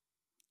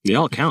 They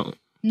all count.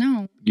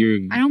 No,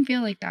 I don't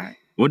feel like that.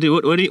 What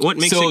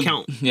makes it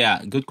count?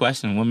 Yeah, good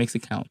question. What makes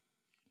it count?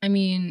 I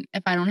mean,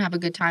 if I don't have a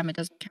good time, it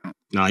doesn't count.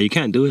 Nah, you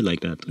can't do it like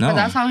that. No. But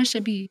that's how it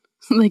should be.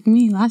 Like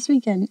me last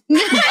weekend.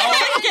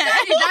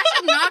 That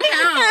should not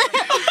count.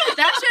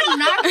 That should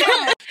not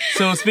count.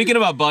 So speaking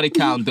about body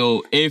count,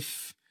 though,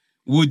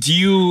 would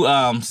you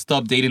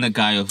stop dating a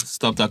guy or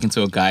stop talking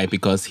to a guy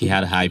because he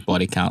had a high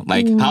body count?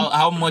 Like,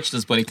 how much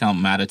does body count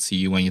matter to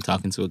you when you're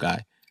talking to a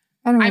guy?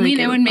 I don't. I Really mean,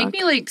 give it a would make fuck.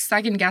 me like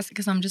second guess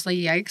because I'm just like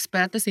yikes,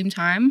 but at the same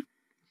time,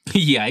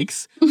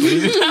 Yikes.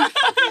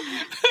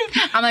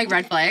 I'm like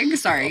red flag.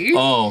 Sorry.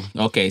 Oh,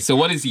 okay. So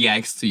what is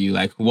yikes to you?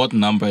 Like, what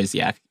number is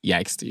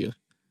yikes to you?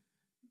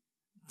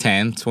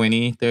 10,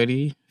 20,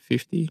 30,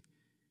 50?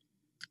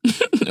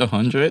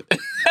 100?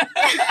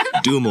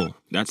 Dumo.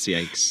 That's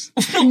yikes.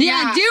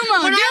 Yeah,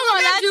 Dumo. When I Dumo. look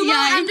at That's Dumo,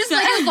 yikes. I'm just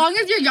like, as long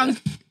as you're young,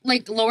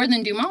 like lower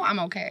than Dumo, I'm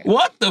okay.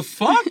 What the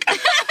fuck?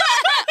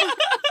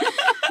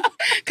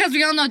 Because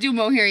we all know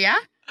Dumo here, yeah?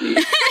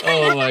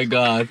 Oh my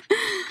god.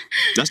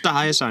 That's the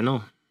highest I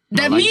know.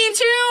 Then me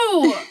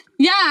too.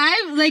 Yeah,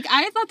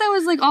 I thought that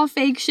was like all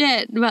fake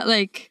shit, but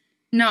like,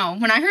 No,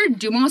 when I heard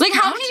Dumo was like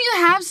how can you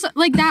have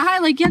like that high?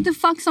 Like you have to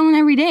fuck someone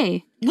every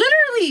day.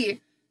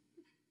 literally,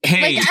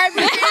 Hey. like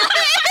every day.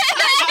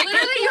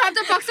 Literally, you have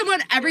to fuck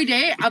someone every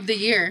day of the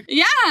year.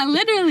 Yeah,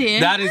 literally.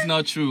 That is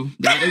not true.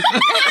 That is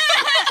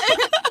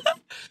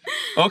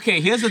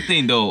Okay, here's the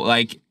thing though.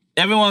 Like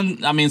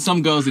everyone, I mean,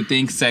 some girls they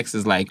think sex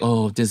is like,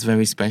 oh, this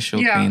very special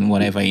thing,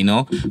 whatever, you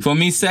know. For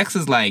me, sex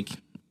is like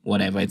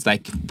whatever. It's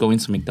like going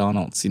to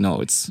McDonald's, you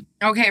know. It's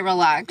Okay,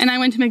 relax. and I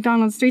went to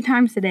McDonald's 3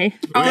 times today.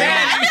 Oh,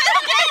 yeah.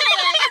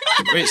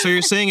 Wait, so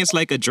you're saying it's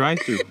like a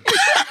drive-through?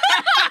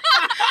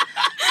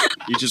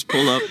 You just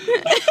pull up,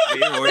 get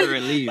your order,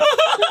 and leave.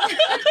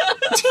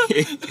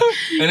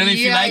 and then if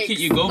you like it,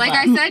 you go Like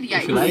back. I said,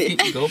 If you like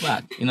it, you go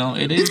back. You know,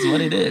 it is what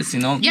it is. You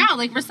know. Yeah,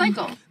 like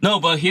recycle. No,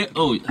 but here.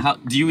 Oh, how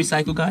do you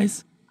recycle,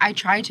 guys? I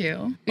try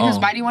to because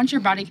why do you want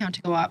your body count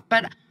to go up?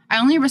 But I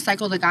only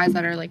recycle the guys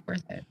that are like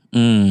worth it.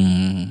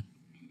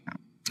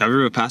 Have you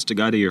ever passed a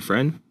guy to your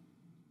friend?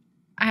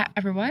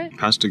 Ever what?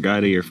 Passed a guy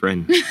to your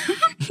friend.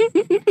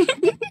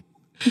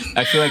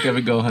 I feel like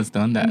every girl has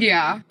done that.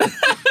 Yeah.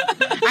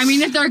 I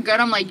mean, if they're good,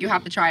 I'm like, you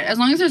have to try it. As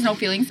long as there's no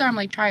feelings there, I'm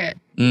like, try it.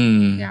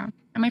 Yeah.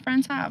 And my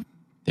friends have.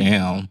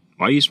 Damn.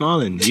 Why are you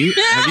smiling? Have you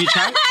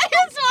tried?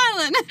 I'm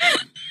smiling.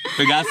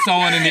 We got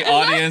someone in the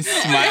audience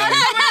smiling.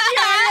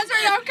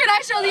 Could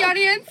I show the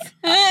audience?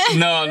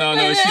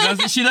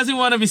 No. She doesn't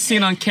want to be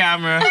seen on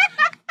camera.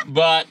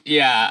 But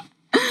yeah,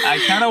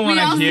 I kind of want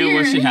to hear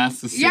what she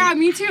has to say. Yeah,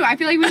 me too. I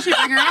feel like we should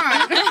bring her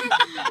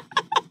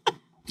on.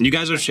 You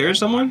guys will share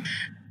someone?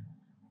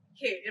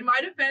 Okay, in my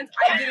defense,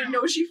 I didn't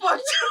know she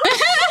fucked.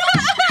 She's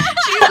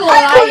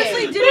I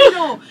honestly lying. didn't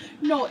know.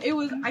 No,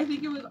 I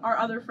think it was our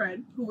other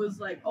friend who was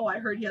like, oh, I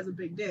heard he has a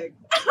big dick.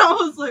 And I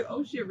was like,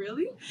 oh shit,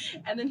 really?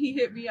 And then he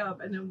hit me up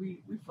and then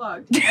we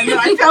fucked. And then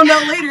I found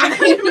out later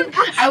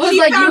that I was he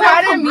like, found you out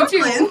had it, from me too.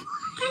 Brooklyn.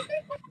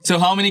 So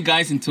how many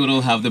guys in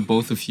total have the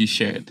both of you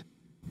shared?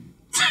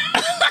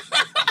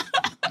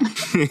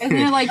 Isn't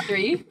there like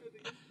 3?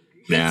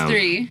 Damn.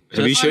 3.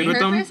 Have you shared with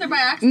them?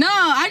 No,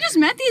 I just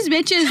met these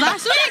bitches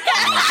last week.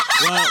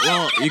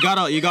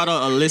 Well, you got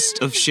a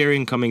list of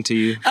sharing coming to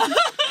you.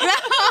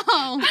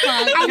 Oh,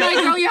 fuck. I'm like,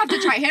 girl, you have to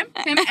try him,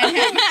 and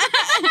him.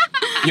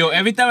 Yo,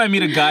 every time I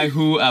meet a guy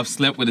who I've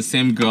slept with the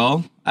same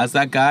girl as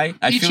that guy,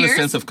 I feel cheers? a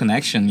sense of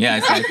connection. Yeah,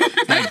 it's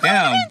like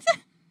damn,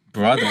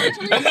 brother.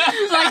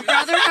 Like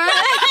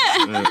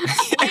brotherhood.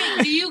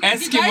 Do you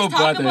guys Eskimo talk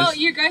brothers. about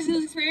your guys'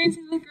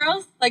 experiences with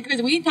girls? Like,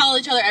 because we tell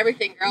each other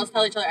everything. Girls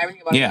tell each other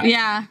everything about Yeah.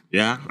 Yeah.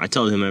 Yeah, I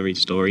tell him every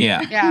story.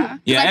 Yeah. Yeah.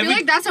 Yeah, I feel every-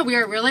 like that's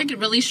we're like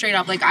really straight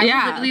up. Like I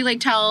Yeah. would literally like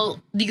tell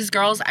these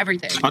girls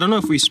everything. I don't know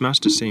if we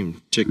smashed the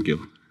same chick, yo.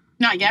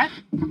 Not yet.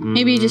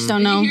 Maybe you just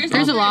don't know.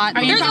 There's a lot.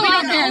 I mean, There's a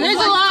lot there. There's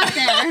a lot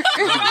there.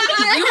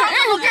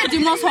 You look at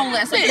Dumo's whole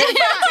list. Like,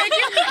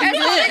 it's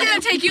probably gonna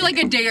take you like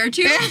a day or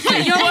two.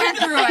 You'll get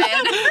through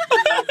it.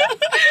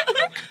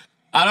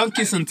 I don't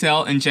kiss and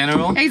tell in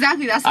general.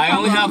 Exactly, that's the I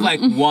problem. only have like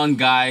one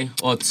guy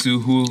or two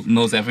who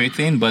knows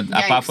everything, but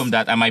apart Yikes. from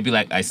that, I might be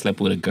like, I slept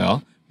with a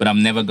girl, but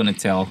I'm never gonna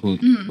tell who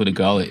the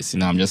girl is.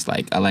 You know, I'm just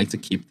like, I like to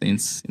keep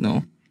things, you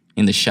know,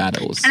 in the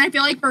shadows. And I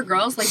feel like for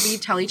girls, like we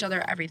tell each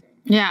other everything.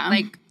 Yeah.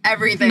 Like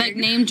everything. Like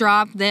name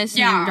drop this,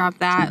 name drop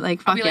that.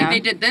 Like, I'll fuck be yeah. like, they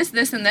did this,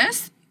 this, and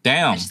this.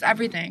 Damn. It's just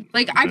everything.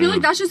 Like I feel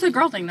like that's just a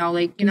girl thing though.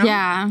 Like, you know?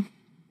 Yeah.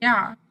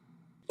 Yeah.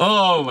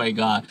 Oh my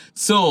god.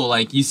 So,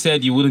 like you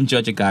said, you wouldn't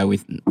judge a guy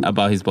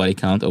about his body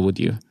count, or would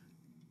you?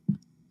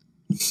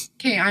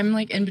 Okay, I'm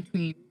like in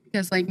between.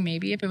 Because like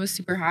maybe if it was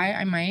super high,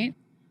 I might.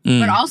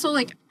 But also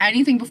like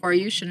anything before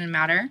you shouldn't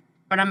matter.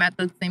 But I'm at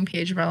the same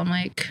page where I'm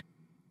like,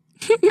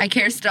 I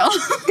care still.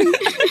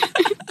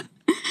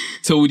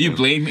 So would you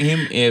blame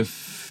him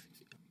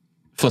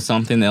for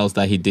something else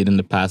that he did in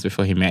the past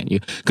before he met you?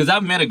 Because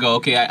I've met a girl.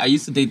 Okay, I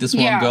used to date this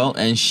one girl,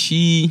 and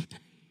she.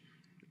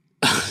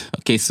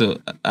 Okay, so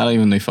I don't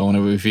even know if I want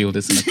to reveal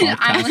this in the podcast.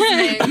 I'm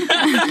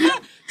listening.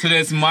 So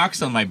there's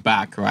marks on my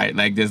back, right?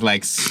 Like there's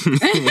like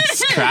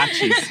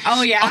scratches.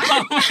 Oh yeah.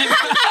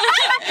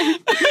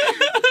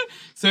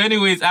 So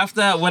anyways,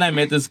 after when I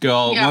met this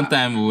girl, one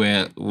time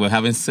we were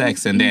having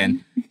sex, and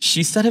then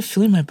she started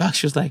feeling my back.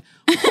 She was like,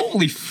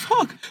 holy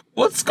fuck,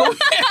 what's going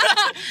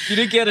on? Did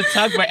you get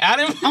attacked by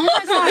animals? Oh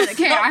my god.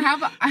 Okay,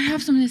 I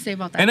have something to say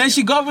about that. And then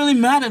she got really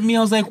mad at me.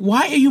 I was like,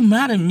 why are you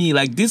mad at me?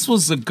 Like this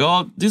was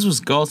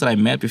girls that I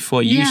met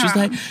before you. Yeah. She was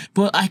like,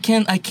 but I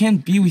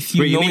can't be with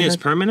you. Wait, you mean knowing it's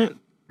that- permanent?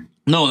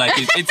 No, like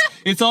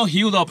it's all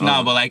healed up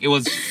now, but like it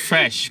was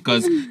fresh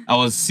because I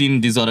was seeing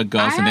these other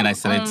girls, and then I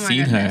started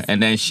seeing her,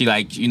 and then she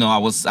like, you know, I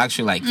was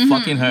actually like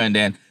fucking her, and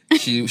then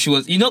she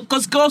was, you know,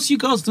 because you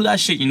girls do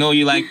that shit, you know,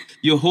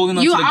 you're holding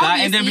on to the guy,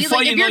 and then before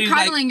like, you if know, you're you're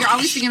cuddling, like, you're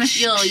obviously gonna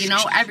feel, you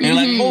know, everything.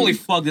 and you're like, holy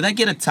fuck, did I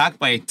get attacked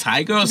by a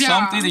tiger or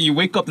something? And you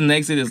wake up the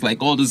next day, there's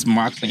like all these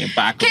marks on your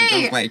back,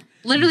 because like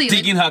literally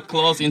digging her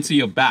claws into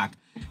your back.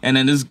 And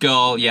then this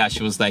girl,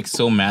 she was like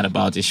so mad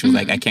about it. She was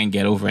like, I can't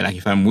get over it. Like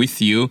if I'm with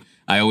you,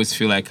 I always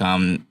feel like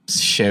I'm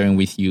sharing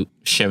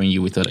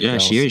you with other girls. Yeah,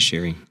 she is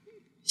sharing.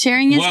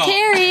 Sharing is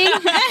caring.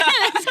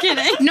 Just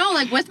kidding. No,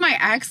 like with my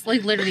ex,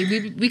 like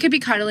literally, we could be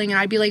cuddling and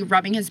I'd be like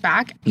rubbing his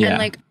back. Yeah. And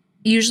like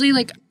usually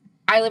like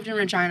I lived in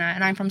Regina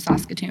and I'm from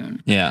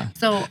Saskatoon. Yeah.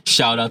 So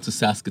shout out to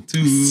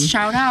Saskatoon.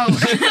 Shout out.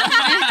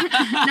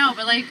 No,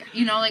 but like,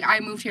 you know, like I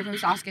moved here from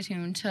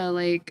Saskatoon to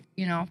like,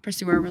 you know,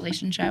 pursue our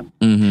relationship.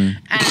 Mm-hmm.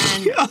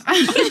 And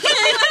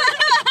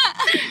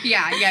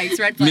it's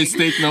red flag.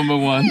 Mistake number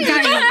one.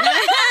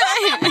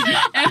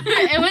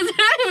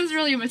 It was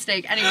really a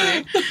mistake.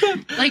 Anyway,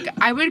 like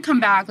I would come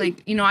back,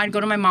 like, you know, I'd go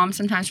to my mom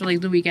sometimes for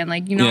like the weekend.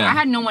 Like, you know, I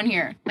had no one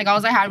here. Like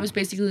all I had was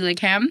basically like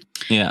him.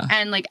 Yeah.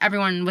 And like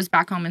everyone was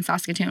back home in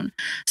Saskatoon.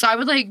 So I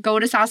would like go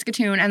to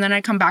Saskatoon and then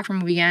I'd come back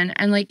from a weekend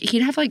and like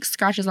he'd have like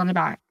scratches on the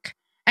back.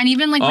 And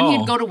even like when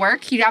he'd go to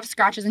work, he'd have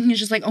scratches and he's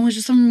just like, oh, it's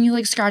just some me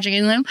like scratching.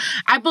 And then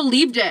I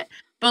believed it.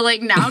 But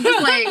like now,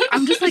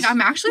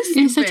 I'm actually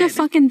stupid. You're such a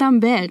fucking dumb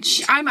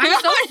bitch. I'm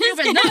so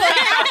stupid. No,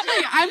 like,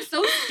 actually, I'm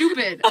so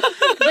stupid.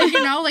 Like,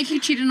 you know, like he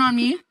cheated on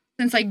me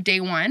since like day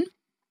one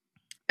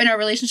in our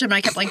relationship, and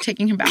I kept like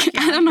taking him back.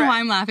 I don't know why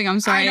I'm laughing. I'm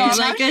sorry. I know,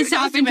 like it's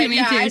happened to me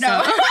too. I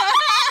know. So.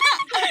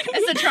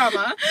 It's a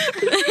trauma.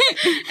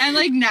 And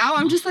like now,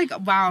 I'm just like,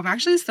 wow, I'm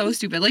actually so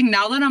stupid. Like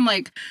now that I'm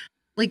like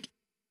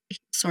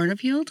sort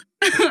of healed,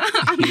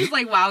 I'm just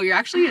like, wow, you're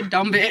actually a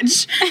dumb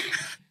bitch.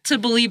 To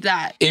believe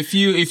that. If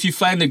you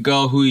find a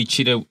girl who he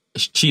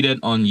cheated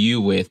on you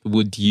with,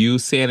 would you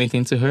say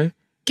anything to her?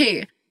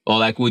 Okay. Or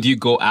like, would you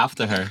go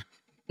after her?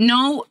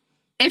 No.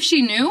 If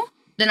she knew,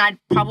 then I'd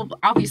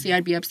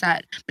be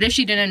upset. But if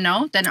she didn't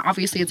know, then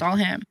obviously it's all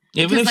him.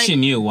 Even if like, she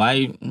knew,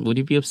 why would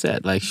you be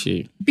upset? Like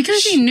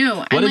because she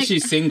knew. What if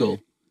she's single?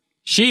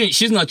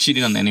 She's not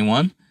cheating on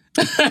anyone.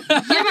 Yeah,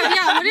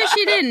 what if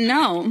she didn't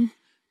know?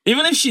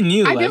 Even if she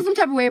knew. I feel some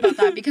type of way about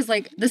that because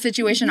like the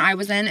situation I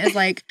was in is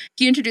like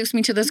he introduced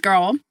me to this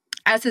girl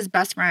as his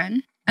best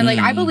friend. And like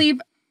I believe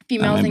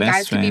females and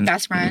guys can be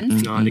best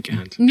friends. No, they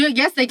can't. No,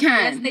 yes they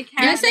can.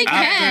 Yes, they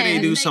can. After they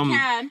do some.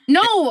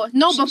 No,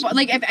 before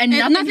like if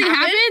nothing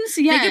happens, yes.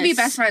 they can be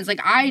best friends.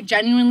 Like I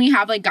genuinely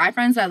have like guy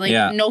friends that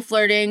like no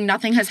flirting,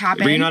 nothing has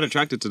happened. But you're not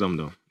attracted to them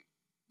though.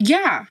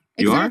 Yeah.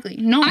 You exactly.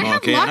 are? No, I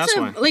have lots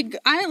of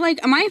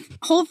my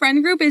whole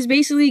friend group is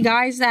basically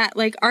guys that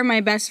like are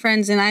my best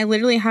friends, and I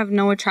literally have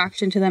no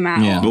attraction to them at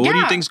all. But what do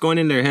you think's going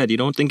in their head? You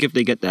don't think if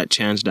they get that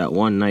chance that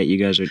one night you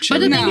guys are But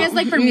chilling? the thing is,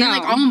 like for me,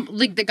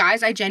 like the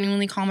guys I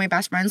genuinely call my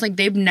best friends, like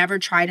they've never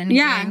tried anything.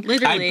 Yeah,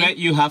 literally. I bet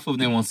you half of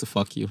them wants to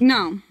fuck you.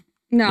 No.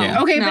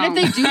 Yeah. Okay, but if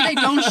they do, they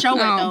don't show it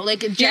though. Like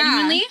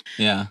genuinely,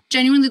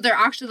 genuinely, they're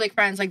actually like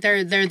friends. Like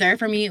they're there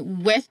for me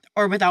with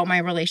or without my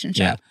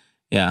relationship.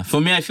 Yeah,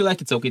 for me, I feel like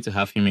it's okay to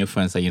have female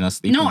friends that you're not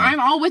sleeping with. I'm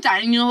all with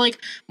that. And you know, like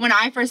when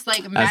I first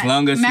like met, as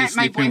long as met you're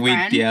sleeping my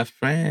boyfriend, with their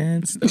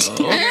friends.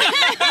 Though.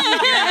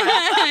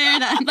 You're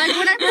done. Like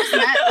when I first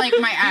met like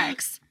my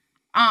ex,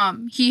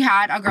 he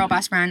had a girl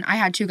best friend. I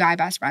had 2 guy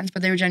best friends,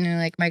 but they were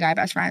genuinely like my guy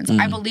best friends.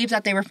 I believe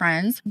that they were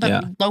friends,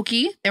 but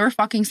low-key, they were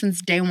fucking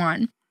since day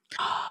one.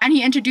 And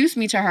he introduced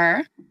me to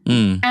her,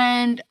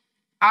 and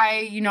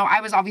I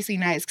was obviously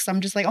nice because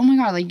I'm just like, oh my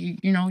God, like,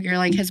 you're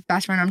like his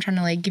best friend. I'm trying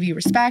to like give you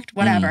respect,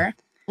 whatever.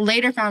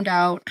 Later found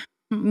out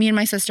me and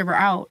my sister were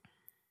out.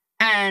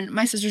 And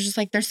my sister's just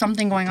like, there's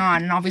something going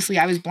on. And obviously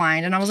I was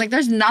blind. And I was like,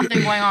 there's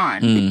nothing going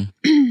on.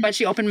 But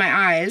she opened my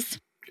eyes.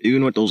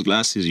 Even with those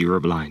glasses, you were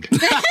blind.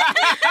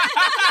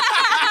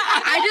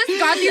 I just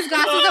got these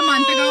glasses a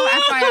month ago,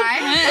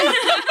 FYI.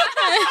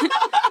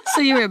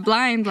 So you were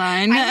blind.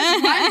 I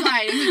was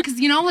blind. Because,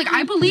 like,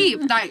 I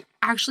believe that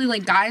actually,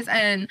 like, guys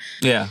and,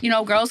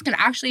 girls can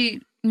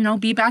actually,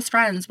 be best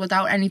friends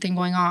without anything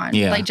going on.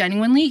 Yeah. Like,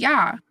 genuinely,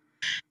 yeah.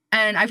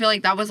 And I feel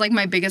like that was, like,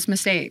 my biggest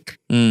mistake.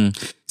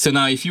 So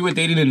now, if you were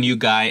dating a new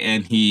guy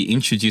and he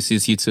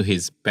introduces you to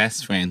his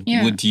best friend,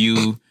 would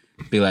you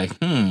be like,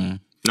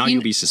 Now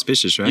you'd be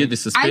suspicious, right? You'd be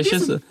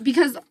suspicious?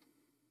 Because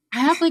I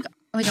have, like,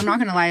 I'm not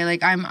going to lie.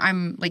 Like,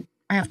 I'm like,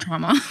 I have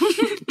trauma.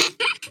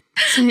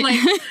 like,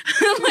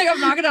 I'm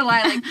not going to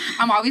lie. Like,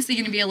 I'm obviously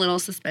going to be a little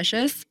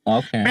suspicious.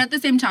 Okay. But at the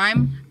same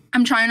time,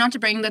 I'm trying not to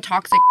bring the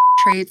toxic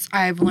traits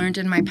I've learned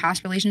in my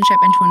past relationship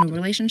into a new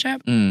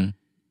relationship.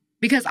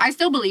 Because I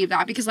still believe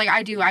that. Because, like,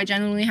 I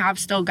genuinely have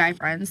still guy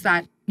friends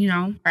that,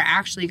 are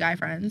actually guy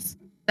friends.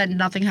 That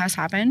nothing has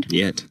happened.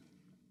 Yet.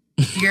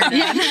 You're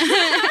dead.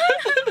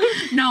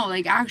 No,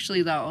 like,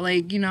 actually, though.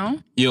 Like,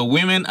 Your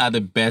women are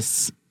the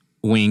best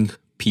wing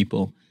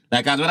people.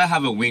 Like, I'd rather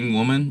have a wing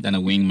woman than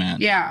a wing man.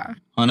 Yeah.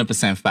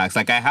 100% facts.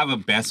 Like, I have a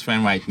best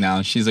friend right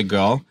now. She's a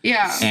girl.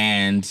 Yeah.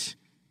 And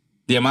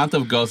the amount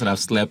of girls that I've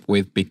slept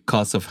with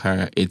because of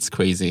her, it's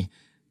crazy.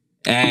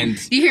 And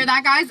you hear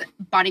that, guys?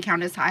 Body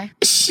count is high.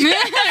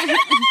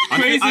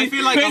 I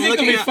feel like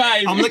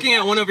I'm looking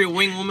at one of your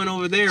wing women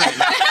over there right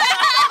now.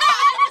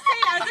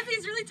 As if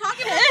he's really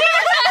talking about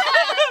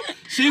it.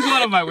 She's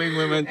one of my wing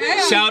women.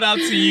 Shout out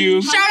to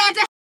you. Shout out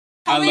to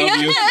I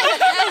love you.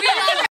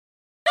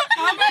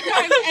 Oh my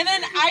God. And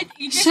then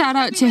you just shout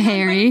out to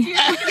Harry.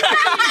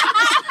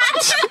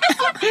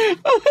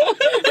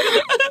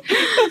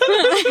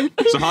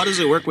 So how does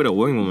it work with a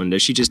wing woman?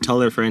 Does she just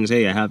tell her friends,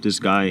 hey, I have this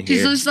guy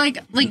She's here? just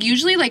like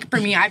usually, like, for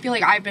me, I feel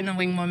like I've been a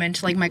wing woman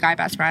to, like, my guy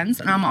best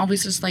friends. And I'm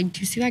always just like, do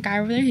you see that guy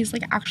over there? He's,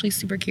 like, actually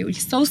super cute.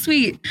 He's so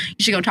sweet.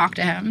 You should go talk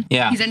to him.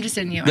 Yeah. He's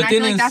interested in you. And I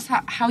feel like that's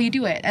how you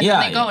do it. And then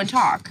they go and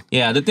talk.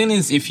 Yeah, the thing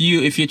is, if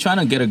you're trying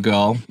to get a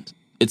girl,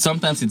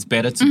 sometimes it's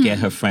better to get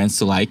her friends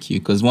to like you,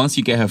 because once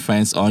you get her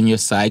friends on your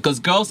side,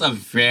 because girls are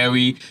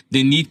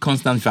they need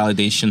constant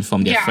validation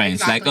from their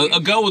friends. Exactly. Like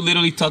a girl would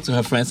literally talk to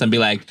her friends and be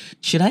like,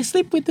 should I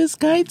sleep with this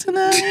guy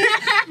tonight?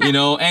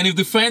 And if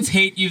the friends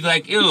hate you,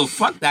 like, ew,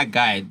 fuck that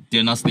guy,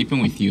 they're not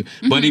sleeping with you.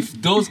 But if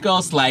those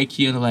girls like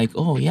you and they're like,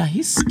 oh yeah,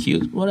 he's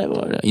cute,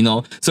 whatever,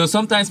 so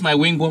sometimes my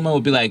wing woman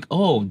would be like,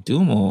 oh,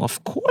 Dumo,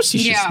 of course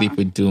you should sleep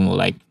with Dumo.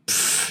 Like,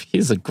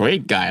 he's a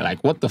great guy.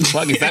 Like, what the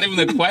fuck? Is that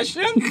even a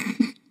question?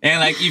 And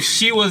like, if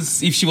she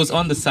was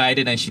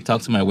undecided and she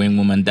talked to my wing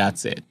woman,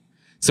 that's it.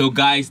 So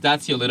guys,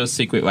 that's your little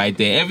secret right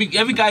there. Every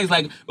guy is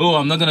like, oh,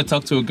 I'm not gonna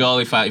talk to a girl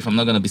if I'm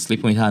not gonna be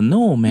sleeping with her.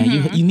 No, man,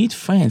 you need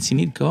friends. You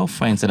need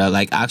girlfriends that are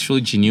like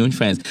actually genuine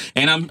friends.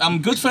 And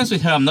I'm good friends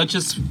with her. I'm not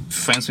just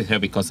friends with her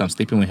because I'm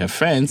sleeping with her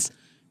friends,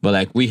 but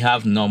like we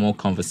have normal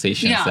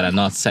conversations that are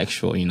not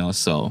sexual.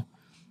 So.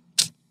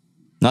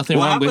 Nothing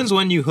what wrong with... happens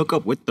when you hook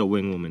up with the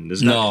wing woman?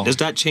 Does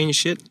that change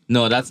shit?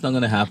 No, that's not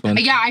going to happen.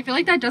 Yeah, I feel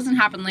like that doesn't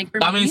happen. Like, for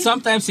me... I mean,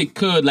 sometimes it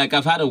could. Like,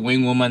 I've had a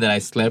wing woman that I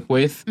slept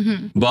with.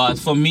 But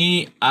for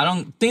me,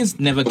 things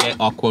never get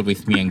awkward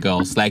with me and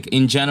girls. Like,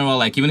 in general,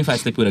 like, even if I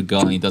sleep with a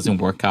girl and it doesn't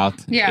work out,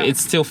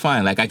 it's still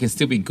fine. Like, I can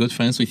still be good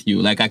friends with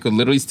you. Like, I could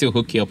literally still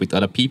hook you up with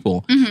other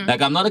people.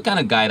 Like, I'm not the kind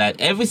of guy that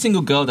every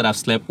single girl that I've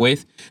slept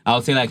with, I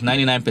would say like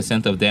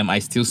 99% of them, I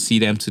still see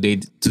them to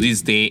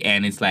this day,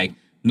 and it's like,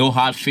 no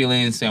hard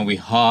feelings, and we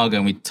hug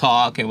and we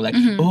talk and we're like,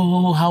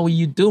 oh, how are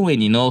you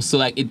doing? So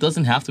like, it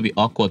doesn't have to be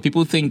awkward.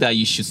 People think that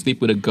you should sleep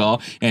with a girl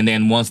and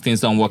then once things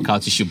don't work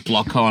out, you should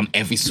block her on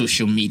every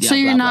social media. So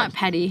you're not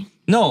petty?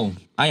 No,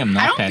 I am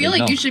not petty. I don't feel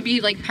like you should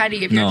be like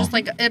petty if you're just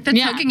like, if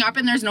it's hooking up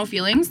and there's no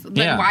feelings,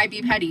 then why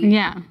be petty?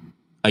 Yeah.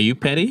 Are you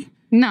petty?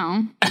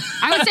 No.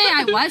 I would say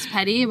I was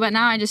petty, but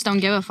now I just don't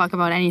give a fuck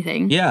about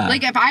anything. Yeah.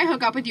 Like, if I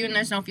hook up with you and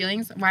there's no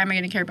feelings, why am I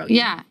going to care about you?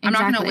 Yeah, exactly. I'm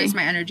not going to waste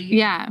my energy.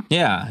 Yeah.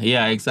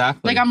 Yeah,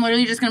 exactly. Like, I'm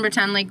literally just going to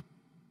pretend like,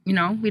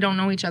 we don't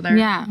know each other.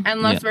 Yeah.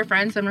 Unless we're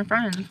friends, then we're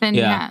friends. Then,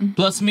 yeah.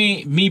 Plus,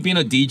 me being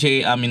a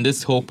DJ, I'm in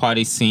this whole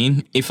party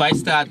scene. If I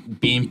start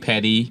being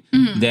petty,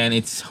 then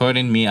it's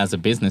hurting me as a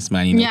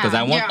businessman, because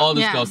I want all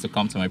these girls to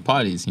come to my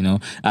parties, I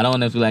don't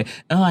want to be like,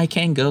 oh, I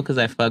can't go because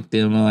I fucked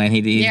him,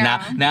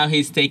 and now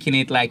he's taking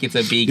it like it's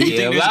a big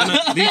deal. Do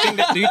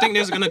you think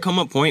there's gonna come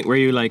a point where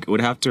you like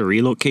would have to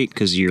relocate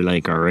because you're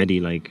like already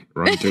like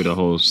run through the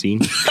whole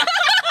scene?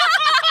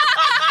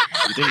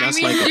 You think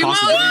that's like a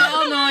possibility?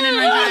 Well known in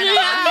Regina.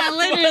 Yeah,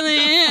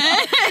 literally.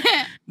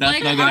 That's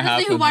like, not gonna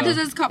honestly, happen. who watches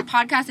no. this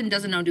podcast and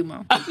doesn't know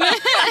Dumo?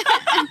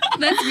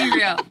 Let's be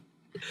real.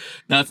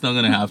 That's not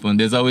gonna happen.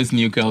 There's always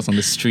new girls on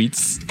the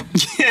streets. So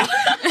you're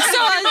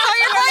on the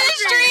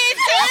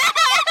streets.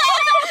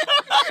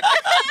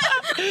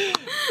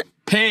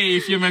 Hey,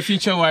 if you're my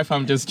future wife,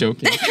 I'm just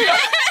joking.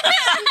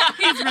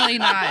 He's really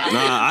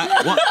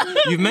not.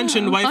 You've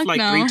mentioned wife fuck like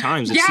no. 3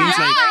 times. It seems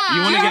like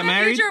you want to get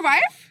married. Future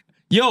wife?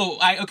 Yo,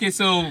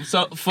 so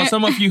for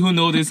some of you who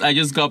know this, I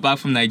just got back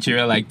from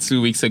Nigeria like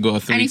 2 weeks ago or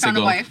 3 And he weeks found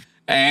ago. a wife.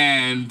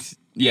 And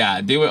yeah,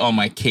 they were on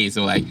my case.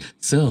 They were like,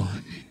 so,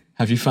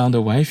 have you found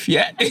a wife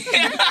yet?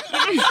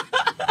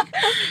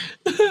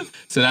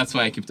 So that's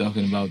why I keep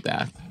talking about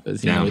that.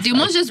 Yeah.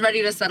 Dumo's just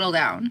ready to settle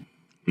down.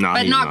 No,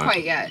 But he's not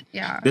quite yet.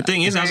 Yeah. The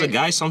thing is, as a Right.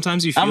 guy,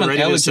 sometimes you feel I'm ready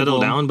to settle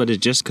ineligible. down, but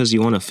it's just because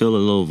you want to fill a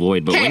little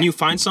void. But when Okay. you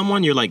find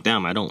someone, you're like,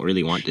 damn, I don't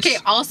really want this. Okay,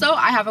 also,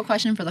 I have a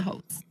question for the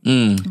hosts.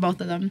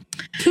 Both of them.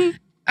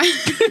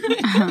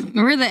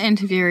 We're the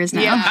interviewers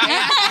now. Yeah.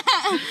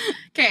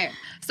 Okay,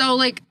 so,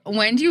 like,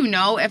 when do you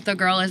know if the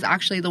girl is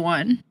actually the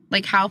one?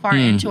 Like, how far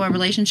into a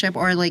relationship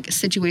or, like,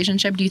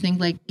 situationship do you think,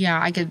 like, yeah,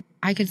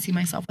 I could see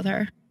myself with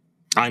her?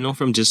 I know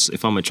from just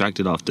if I'm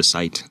attracted off the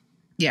sight.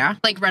 Yeah?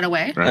 Like, right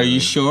away? Right? Are you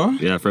sure?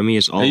 Yeah, for me,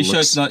 it's all Are you looks. sure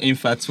it's not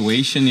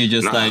infatuation? You're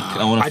just like,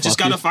 I want to I just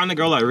gotta find a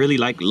girl I really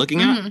like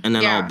looking at, and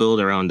then Yeah. I'll build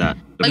around that.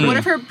 Like, what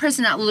if her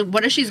personality,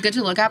 what if she's good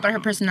to look at, but her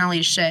personality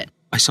is shit?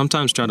 I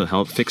sometimes try to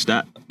help fix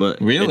that,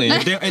 but Really?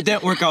 it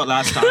didn't work out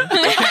last time.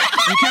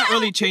 You can't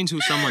really change who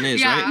someone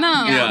is, Yeah. right?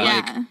 No. Yeah.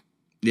 Yeah.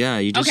 Yeah,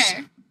 you just.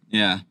 Okay.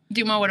 Yeah.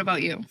 Dumo, what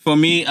about you? For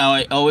me,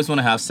 I always want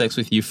to have sex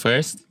with you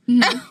first.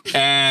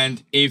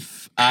 And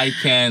if I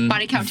can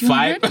Body count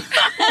vibe, 200?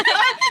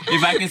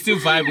 if I can still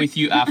vibe with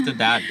you after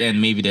that, then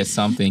maybe there's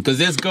something. Because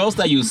there's girls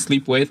that you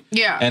sleep with,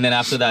 Yeah. and then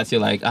after that, you're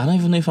like, I don't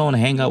even know if I want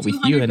to hang out with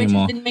you 200 bitches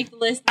anymore. didn't make the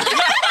list.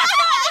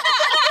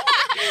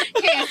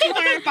 Okay,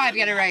 205,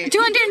 get it right.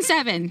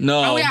 207.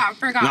 No. Oh, yeah, I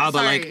forgot. Nah, but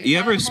Sorry. like, you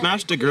ever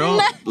smashed a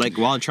girl like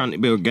while trying to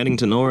be getting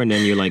to know her, and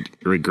then you like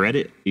regret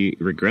it? You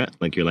regret,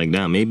 like you're like,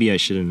 damn, maybe I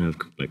shouldn't have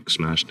like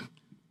smashed.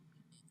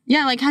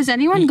 Yeah, like, has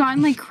anyone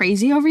gotten, like,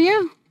 crazy over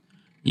you?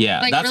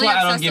 Yeah, Like, that's really why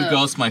I don't give obsessive.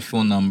 girls my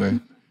phone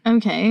number.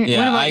 Okay. What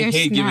Yeah, about I your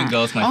hate giving snap?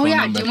 girls my Oh phone yeah,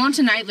 number. Dumont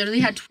tonight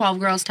literally had 12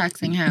 girls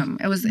texting him.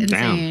 It was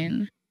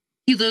insane.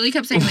 He literally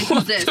kept saying, like,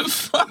 who's this?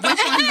 Which one's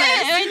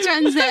this? Which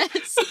one's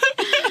this?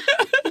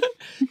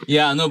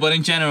 Yeah, no, but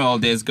in general,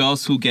 there's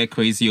girls who get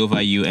crazy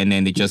over you and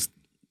then they just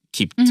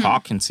keep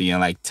talking to you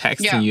and like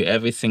texting you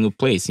every single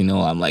place. You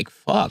know, I'm like,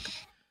 fuck.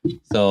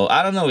 So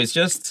I don't know. It's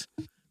just,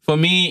 for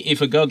me,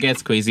 if a girl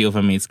gets crazy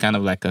over me, it's kind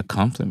of like a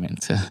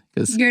compliment.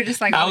 Because You're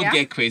just like, I oh would yeah?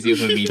 get crazy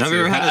over me too. Have you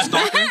ever had a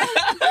stalker?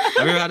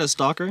 Have you ever had a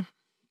stalker?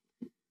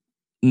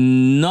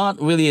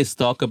 Not really a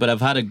stalker, but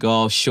I've had a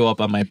girl show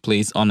up at my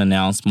place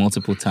unannounced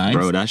multiple times.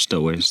 Bro, that's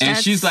the worst. and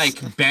she's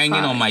That's like banging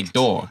on my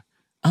door.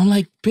 I'm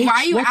like, bitch, Why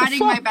are you what the adding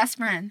fuck? my best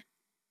friend?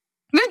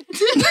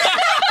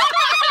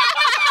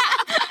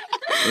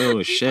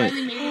 Oh shit. Oh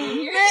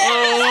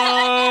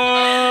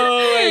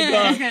my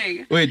God.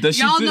 Okay. Wait, does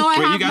she Y'all do, know I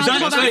wait, have you guys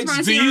multiple don't- best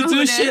friends. do You you know do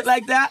who it shit is.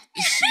 like that?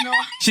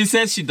 She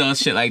says she does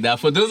shit like that.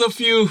 For those of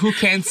you who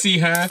can't see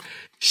her,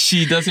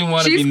 she doesn't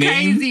want to She's be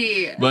named.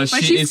 crazy. But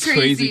she she's is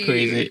crazy.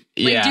 Like,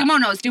 Yeah. Dumo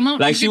knows. Dumo,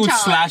 Like you she can would tell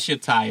her. slash your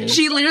tires.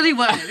 She literally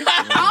would.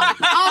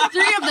 all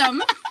 3 of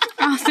them.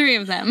 All 3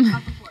 of them.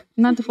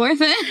 Not the fourth.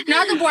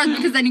 Not the fourth,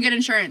 because then you get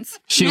insurance.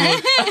 She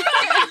would.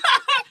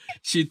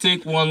 She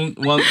take one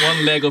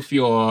leg of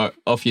your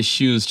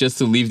shoes just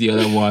to leave the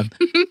other one.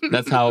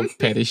 That's how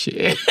petty she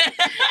is.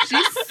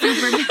 She's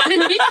super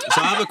petty.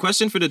 So I have a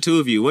question for the two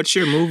of you. What's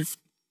your move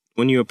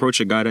when you approach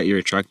a guy that you're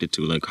attracted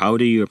to? Like, how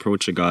do you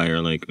approach a guy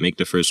or like make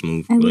the first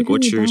move? I Like,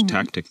 what's your literally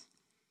don't. tactic?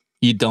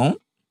 You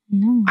don't?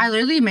 No. I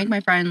literally make my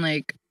friend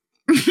like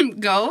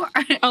go.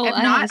 Oh, if I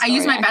have not, a I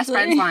use story, my best actually.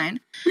 friend's line.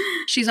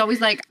 She's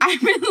always like,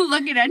 I've been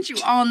looking at you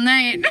all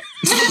night.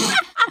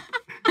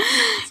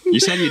 You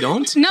said you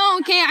don't? No,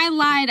 okay, I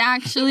lied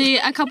actually.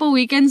 A couple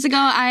weekends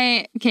ago,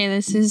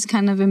 this is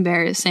kind of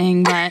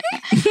embarrassing, but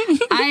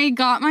I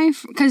got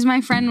because my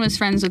friend was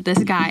friends with this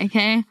guy,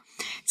 okay?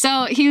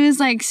 So he was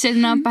like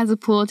sitting up at the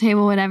pool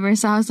table, whatever.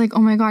 So I was like, oh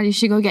my God, you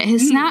should go get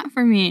his snap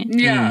for me.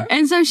 Yeah.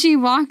 And so she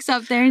walks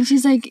up there and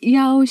she's like,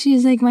 yo,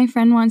 she's like, my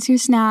friend wants your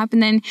snap.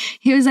 And then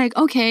he was like,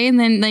 okay. And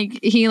then like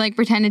he like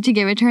pretended to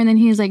give it to her. And then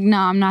he was like, no,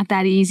 I'm not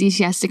that easy.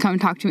 She has to come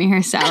talk to me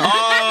herself. Oh, So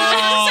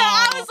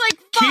I was like,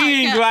 fuck.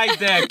 king right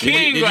there.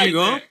 King Did right you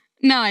go? there.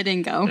 No, I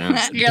didn't go. Damn.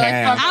 You're like,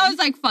 Damn. fuck. I was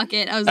like, fuck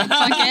it. You're like,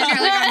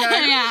 I'm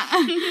done. Yeah.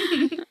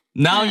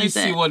 Now you That's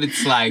see it. what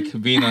it's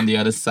like being on the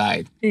other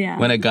side. Yeah.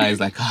 When a guy is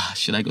like,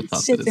 should I go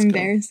talk to It's this girl?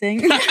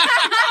 embarrassing.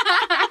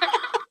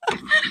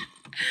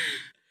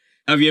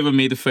 Have you ever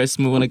made the first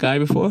move on a guy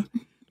before?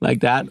 Like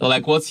that? Or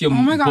like, what's your Oh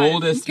my God.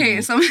 boldest Okay,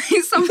 move?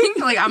 something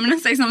like, I'm going to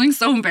say something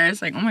so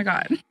embarrassing. Oh my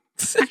God.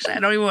 Actually, I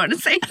don't even want to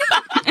say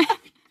it.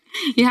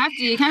 You have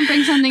to. You can't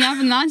bring something up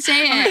and not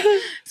say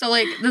it. So,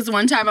 like, this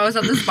one time I was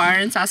at this bar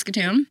in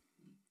Saskatoon.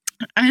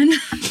 And,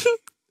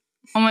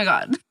 oh my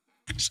God.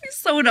 She's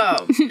so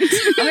dumb.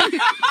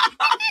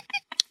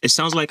 It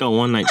sounds like a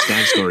one-night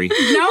stand story. No,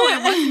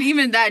 it wasn't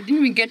even that. I didn't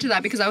even get to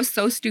that because I was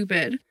so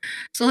stupid.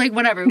 So like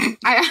whatever.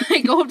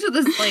 I go up to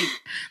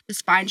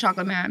this fine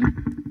chocolate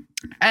man.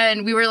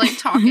 And we were like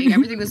talking.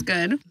 Everything was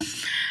good.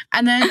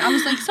 And then I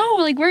was like, so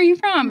like where are you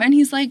from? And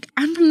he's like,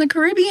 I'm from the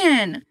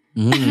Caribbean.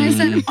 And I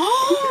said,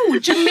 oh,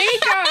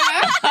 Jamaica.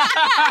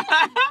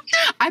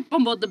 I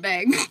fumbled the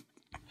bag.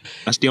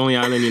 That's the only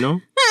island you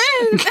know?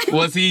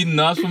 Was he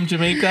not from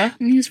Jamaica?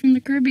 And he was from the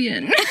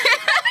Caribbean.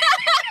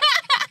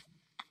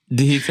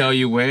 Did he tell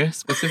you where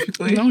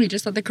specifically? No, he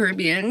just said the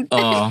Caribbean.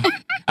 Oh,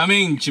 I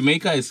mean,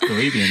 Jamaica is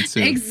Caribbean too.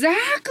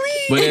 Exactly.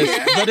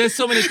 But there's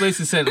so many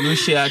places, St.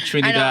 Lucia,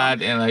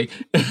 Trinidad, and like.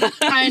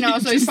 I know.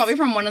 So he's probably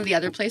from one of the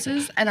other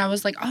places. And I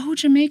was like, oh,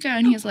 Jamaica.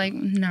 And he's like,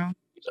 no.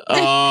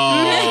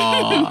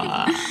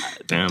 Oh.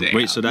 Damn.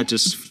 Wait, so that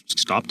just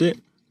stopped it?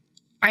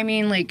 I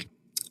mean, like,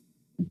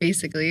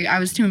 basically, I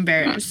was too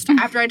embarrassed.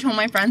 After I told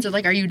my friends, they're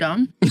like, are you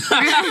dumb?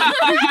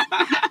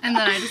 And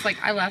then I just, like,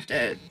 I left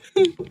it.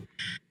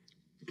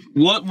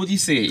 What would you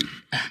say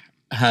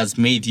has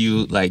made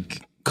you,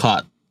 like,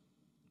 cut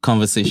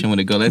conversation with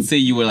a girl? Let's say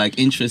you were, like,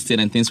 interested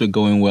and things were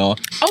going well,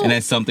 and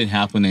then something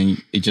happened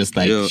and it just,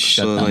 like,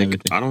 shut down like,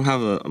 everything. I don't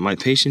have my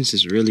patience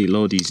is really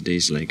low these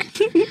days. Like,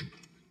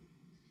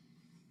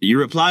 you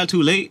reply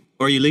too late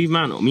or you leave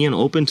me an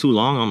open too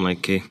long, I'm like,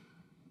 okay.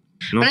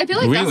 But I feel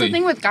like that's the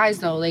thing with guys,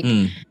 though. Like,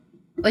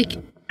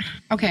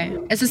 okay,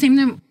 it's the same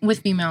thing with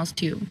females,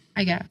 too,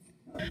 I guess.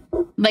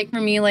 Like,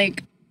 for me,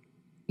 like,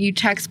 you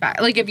text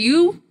back. Like, if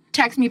you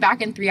text me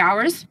back in 3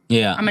 hours,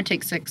 I'm gonna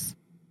take 6.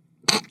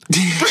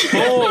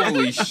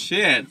 Holy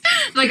shit.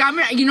 Like, I'm,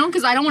 you know,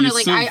 because I don't want to,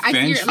 like, so I fear,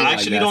 vengeful. I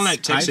actually don't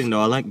like texting,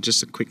 though. I like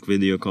just a quick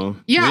video call.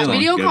 Yeah, Really?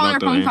 video Get call it or out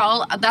the phone way.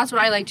 call. That's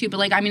what I like, too. But,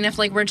 like, I mean, if,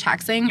 like, we're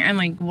texting and,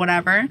 like,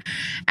 whatever,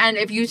 and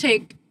if you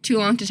take too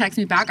long to text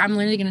me back, I'm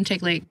literally gonna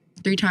take, like,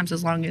 3 times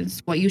as long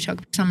as what you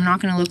took. So I'm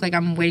not gonna look like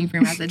I'm waiting for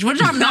your message, which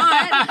I'm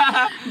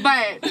not.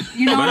 But,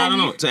 you know But what I don't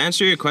know. To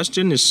answer your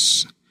question,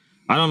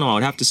 I don't know. I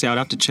would have to say I would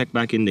have to check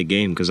back in the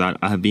game because I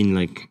have been,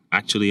 like,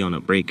 actually on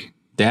a break.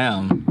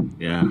 Damn.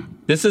 Yeah.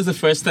 This is the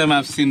first time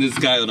I've seen this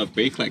guy on a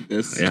break like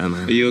this. Yeah,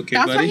 man. Are you okay,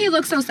 That's buddy? why he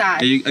looks so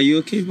sad. Are you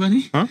okay,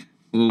 buddy? Huh?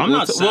 We'll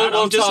not sad.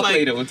 We'll I'm just talk like-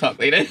 later. We'll talk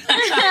later.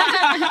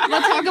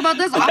 Let's talk about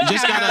this off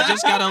Just camera.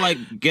 gotta like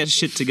get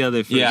shit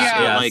together first.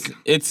 Yeah. Like,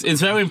 it's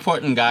very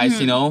important, guys.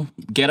 You know,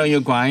 get on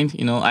your grind.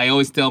 You know, I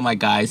always tell my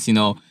guys, you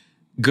know,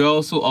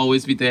 girls will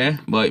always be there,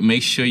 but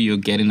make sure you're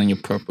getting on your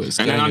purpose.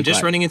 and Get then on I'm your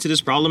just grind. running into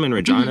this problem in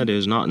Regina.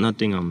 There's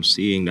nothing I'm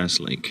seeing that's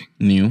like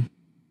New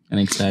and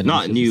exciting.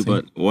 not new,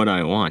 but what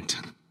I want.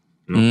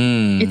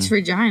 It's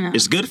Regina.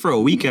 It's good for a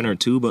weekend or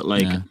two, but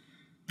like, other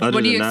What do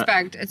than you that,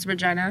 expect? It's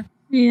Regina.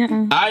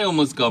 Yeah. I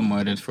almost got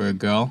murdered for a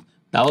girl.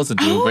 That was a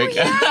deal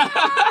breaker.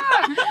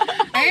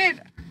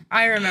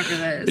 I remember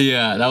this.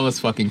 Yeah, that was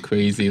fucking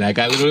crazy. Like,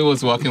 I literally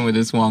was walking with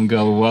this one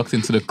girl. We walked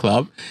into the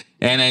club,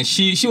 and then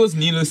she was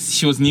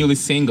newly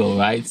single,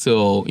 right?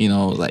 So, you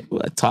know, like, we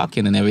were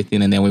talking and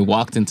everything, and then we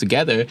walked in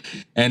together,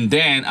 and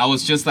then I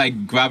was just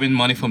like grabbing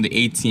money from the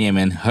ATM,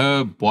 and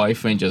her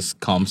boyfriend just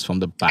comes from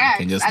the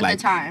back and just at like,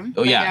 the time.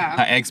 oh But yeah,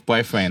 her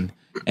ex-boyfriend,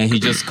 and he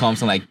just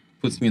comes and like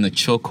puts me in a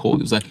chokehold.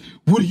 He was like,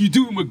 "What are you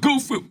doing, my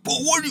girlfriend? But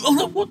what are you?" I'm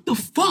like, "What the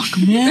fuck,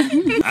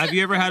 man?" have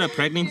you ever had a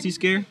pregnancy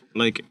scare?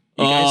 Like,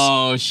 you guys?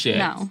 Oh shit!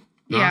 No.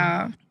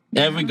 Yeah.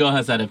 Every girl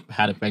has had a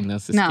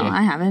pregnancy No, scare.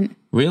 I haven't.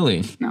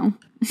 Really? No.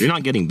 You're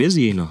not getting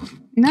busy enough.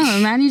 No,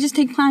 man, you just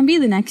take Plan B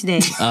the next day.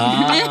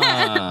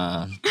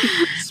 Ah.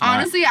 Smart.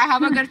 Honestly, I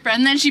have a good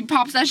friend that she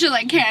pops that shit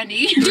like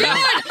candy. No,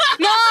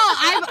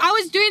 I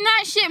was doing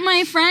that shit.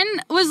 My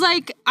friend was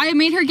like, I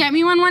made her get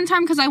me one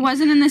time because I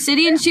wasn't in the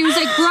city, and she was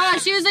like,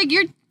 bruh, she was like,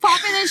 you're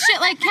popping this shit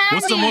like candy.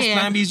 What's the most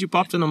Plan Bs you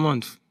popped in a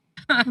month?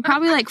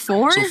 Probably like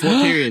 4. So 4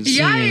 periods.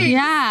 Yikes.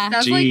 Yeah.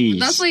 Jeez.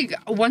 That's like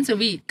once a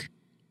week.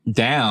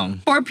 Damn.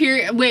 4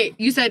 period. Wait,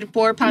 you said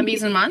 4 Plan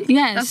Bs a month?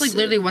 Yes. That's like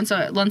literally once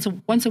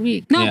a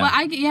week. No, Yeah.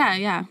 but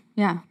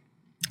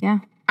yeah.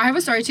 I have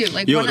a story too.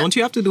 Like, Yo, when don't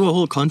you have to do a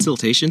whole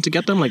consultation to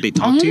get them? Like, they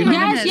talk to you? my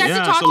now? Yes, you have Yeah,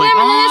 to talk so to like-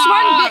 them, and then this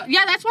one,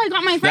 yeah, that's why I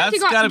got my friend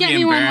That's to gotta get be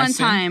me one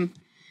embarrassing. time.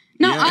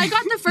 No, Yeah. I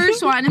got the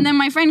first one, and then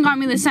my friend got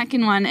me the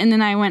second one, and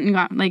then I went and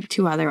got like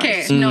 2 other Okay,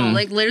 ones. no,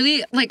 like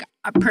literally, like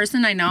a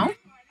person I know,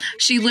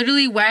 she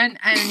literally went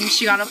and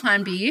she got a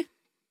Plan B,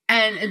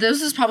 and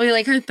this is probably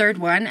like her 3rd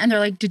one, and they're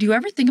like, "Did you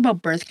ever think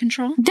about birth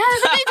control?"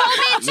 That's what they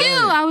told me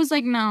too. I was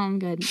like, no, I'm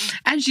good.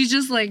 And she's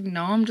just like,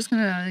 "No, I'm just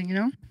gonna, you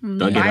know, I'm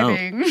Dug it out.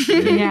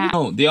 vibing." Yeah.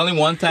 No, the only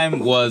one time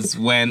was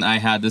when I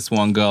had this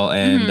one girl,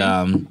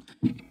 and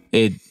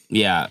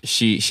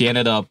she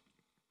ended up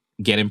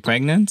getting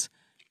pregnant.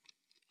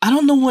 I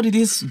don't know what it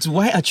is. Do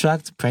I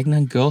attract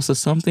pregnant girls or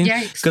something?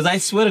 Yikes. Because I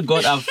swear to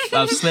God,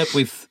 I've slept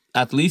with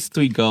at least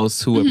 3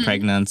 girls who were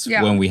pregnant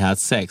Yeah. when we had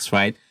sex,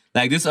 right?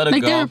 Like this other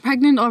Like they girl. were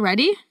pregnant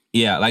already?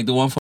 Yeah, like the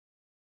one from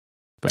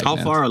How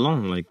pregnant. far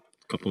along? Like,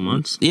 a couple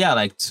months? Yeah,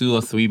 like 2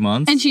 or 3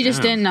 months. And she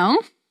just didn't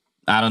know?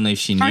 I don't know if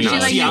she knew. Or she or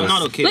like- she See, I'm was-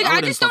 not okay. Like, I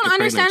wouldn't just fuck don't a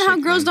pregnant understand how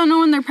chick, girls man. don't know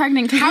when they're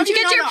pregnant. Because How do you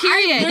get your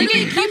period? I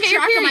literally keep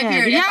track of my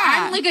period. If Yeah.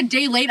 I'm like a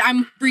day late,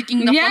 I'm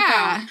freaking the fuck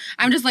Yeah. out.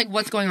 I'm just like,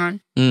 what's going on?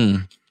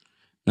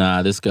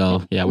 Nah, this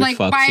girl, yeah, we Like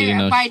fucked.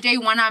 by day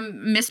 1,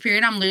 I'm Miss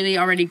Period. I'm literally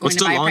already going What's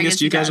to the buy a longest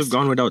pregnancy you guys test. have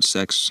gone without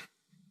sex?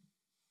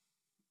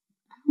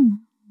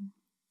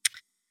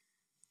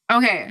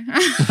 Okay.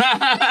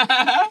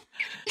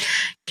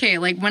 Okay,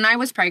 like when I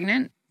was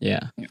pregnant, Yeah.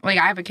 like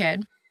I have a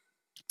kid.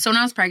 So when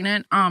I was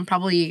pregnant,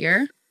 probably a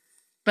year.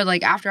 But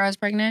like after I was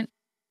pregnant.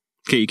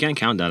 Okay, you can't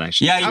count that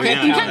actually. Yeah, you Okay,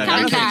 can't you count can't that.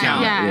 count You can't that.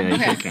 count Yeah. Yeah, you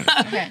Okay. can't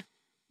count. Okay.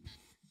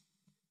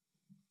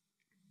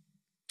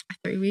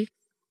 3 weeks.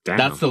 Damn.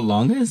 That's the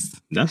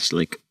longest? That's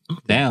like,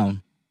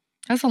 Damn.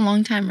 That's a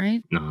long time,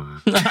 right? nah.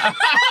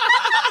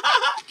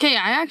 Okay,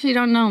 I actually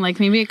don't know. Like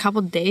maybe a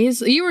couple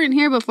days. You weren't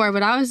here before,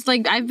 but I was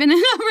like, I've been in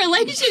a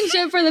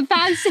relationship for the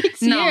past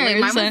 6 No, like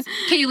years. mine was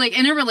okay. Like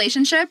in a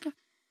relationship,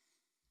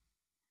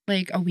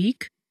 like a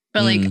week,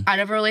 but like out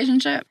of a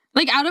relationship,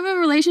 Like out of a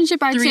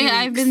relationship, I'd 3 say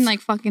I've been weeks.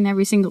 like fucking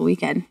every single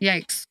weekend.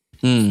 yikes.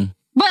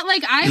 But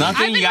like I've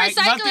Nothing been yikes-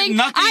 recycling.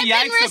 nothing I've been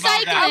yikes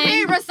about that.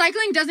 Okay, recycling.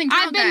 recycling doesn't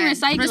count. I've been then.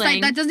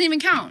 recycling. That doesn't even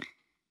count.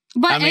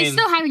 But I mean, it's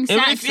still having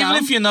sex. Even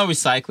if you're not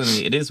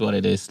recycling, it is what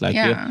it is. Like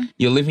Yeah.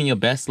 you're living your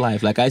best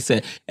life. Like I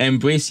said,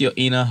 embrace your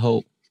inner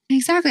hope.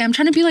 Exactly. I'm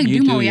trying to be like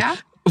You Dumo, do. yeah?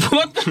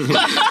 What the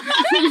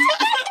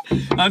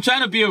I'm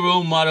trying to be a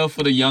role model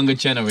for the younger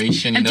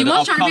generation. If the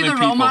Dumo's trying to be the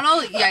upcoming role people.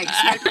 model,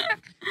 yikes.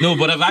 No,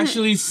 but I've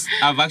actually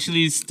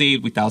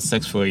stayed without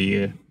sex for a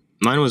year.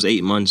 Mine was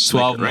 8 months.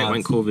 12 right when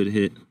months. COVID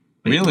hit.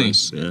 8 Really?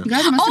 months, yeah. You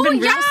guys must have Oh been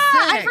yeah, real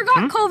I sick.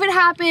 forgot COVID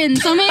happened.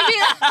 So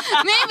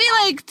maybe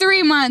like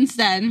 3 months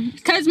then,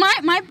 because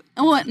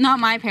well, not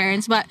my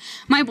parents, but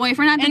my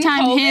boyfriend at the And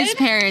time, his COVID?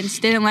 parents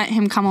didn't let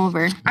him come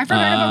over. I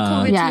forgot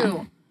about COVID Yeah.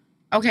 too.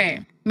 Okay,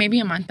 maybe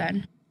a month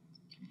then.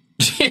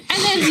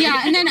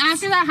 And then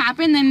after that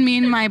happened, then me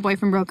and my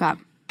boyfriend broke up.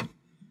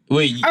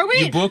 Wait,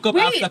 wait, you broke up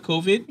wait. after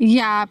COVID?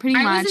 Yeah, pretty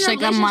I much was in a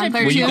like a month or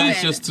relationship Were you two. guys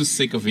COVID. just too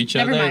sick of each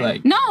Never other? mind.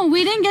 Like, No,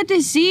 we didn't get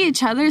to see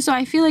each other, so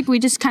I feel like we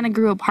just kind of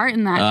grew apart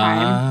in that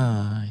time.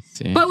 I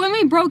see. But when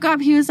we broke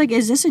up, he was like,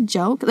 "Is this a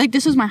joke?" Like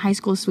this was my high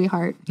school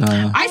sweetheart.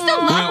 I still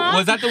love Wait,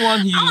 was that the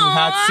one you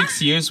had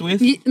 6 years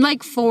with?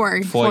 like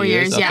four 4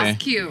 years, years. Yeah, okay.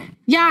 Cute.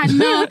 yeah.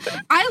 No,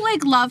 I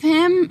like love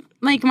him.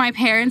 Like my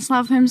parents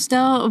love him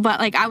still, but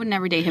like I would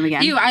never date him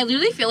again. I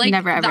literally feel like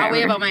Never, ever, that way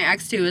ever. about my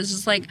ex too. It's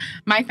just like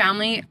my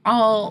family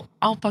all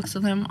fucks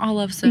with him, all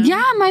loves him. Yeah,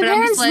 my But I'm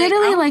parents just like, I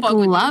literally don't like fuck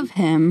with love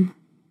him.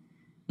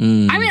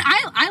 Mm. I mean,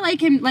 I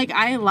like him. Like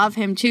I love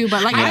him too,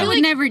 but like I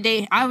would never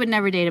date. I would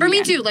never date him. For me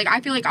again. too. Like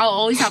I feel like I'll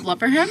always have love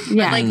for him.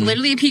 Yeah. But like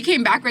literally, if he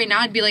came back right now,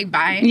 I'd be like,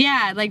 bye.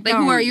 Yeah, like Like,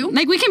 who are you?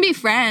 Like we can be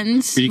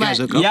friends. Did you guys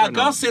but- hook up? Yeah, or no?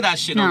 girls say that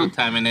shit all No. the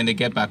time and then they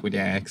get back with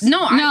their ex.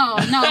 No, No,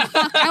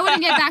 fuck, I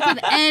wouldn't get back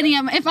with any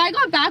of them. If I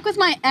got back with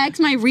my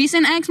ex, my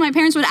recent ex, my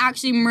parents would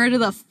actually murder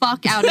the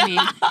fuck out of me.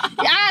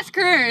 Ask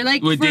her,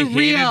 like Wait, for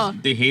real.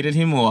 They hated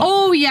him or?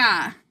 Oh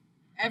yeah,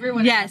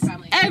 Everyone yes, in my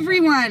family.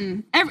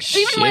 everyone,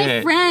 even my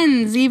Shit.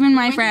 friends, even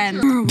my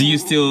friends. Do you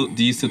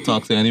still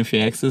talk to any of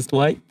your exes,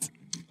 Dwight?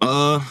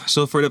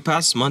 So for the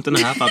past month and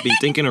a half, I've been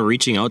thinking of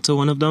reaching out to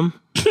one of them.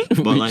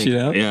 But like, Reaching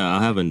out? yeah,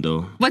 I haven't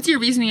though. What's your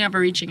reasoning of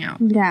reaching out?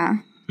 Yeah,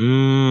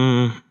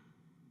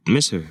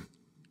 Miss her.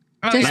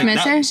 just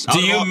miss her. Do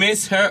you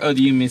miss her or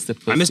do you miss the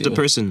pussy? I miss the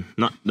person,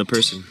 not the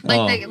person.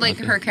 Like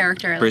her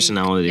character, like,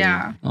 Personality.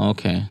 Yeah.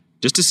 Okay.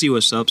 Just to see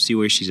what's up, see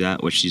where she's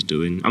at, what she's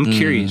doing. I'm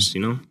curious,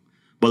 you know.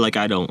 But like,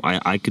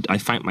 I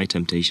fight my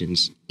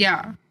temptations.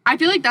 Yeah. I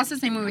feel like that's the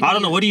same way with I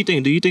don't you. know. What do you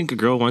think? Do you think a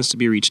girl wants to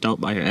be reached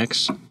out by her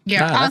ex?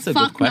 Yeah. Ah, that's a good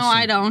Fuck no, question.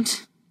 I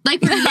don't. Like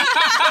for me,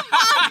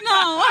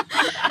 No.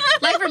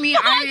 like for me,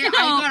 I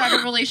got out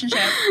of a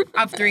relationship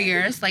of 3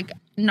 years, like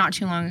not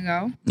too long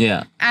ago.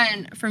 Yeah.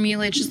 And for me,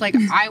 like, it's just like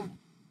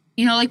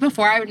like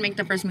before I would make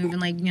the first move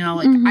and like,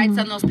 like I'd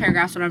send those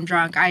paragraphs when I'm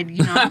drunk.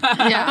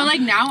 Yeah. But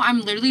like now I'm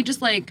literally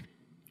just like,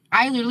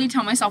 I literally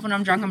tell myself when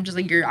I'm drunk, I'm just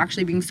like, you're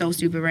actually being so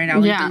stupid right now.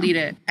 Like, Yeah. delete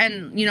it.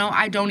 And,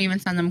 I don't even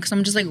send them because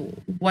I'm just like,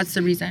 what's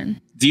the reason?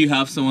 Do you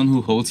have someone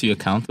who holds you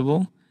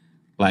accountable?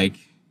 Like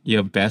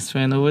your best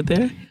friend over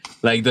there?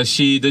 Like does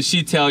she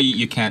tell you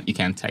you can't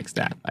text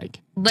that? Like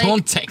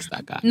don't text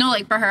that guy. No,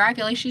 like for her, I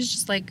feel like she's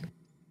just like,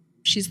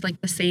 she's like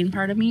the sane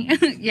part of me.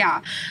 Yeah.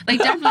 Like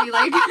definitely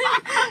like,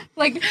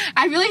 like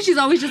I feel like she's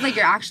always just like,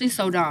 you're actually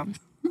so dumb.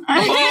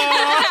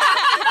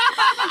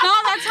 No,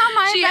 that's how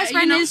my best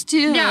friend is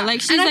too. Yeah.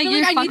 Like she's And I like, feel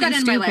you're I fucking need that in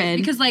stupid. my life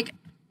because like,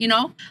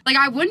 like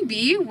I wouldn't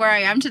be where I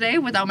am today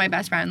without my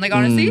best friend. Like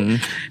honestly,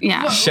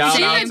 Yeah. Shout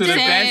Same, out to the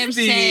same, bestie.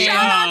 same.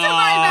 shout out to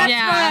my best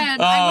Yeah.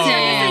 friend. I wouldn't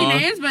Oh. say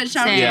names, but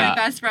shout out to Same. my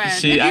best friend.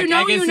 She, if I you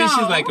know, can you see know.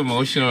 she's like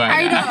emotional right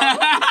I now. know.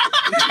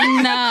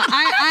 No,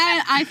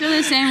 I feel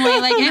the same way.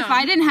 Like if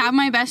I didn't have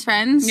my best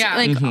friends, Yeah.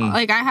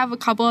 like I have a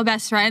couple of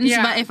best friends,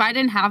 Yeah. but if I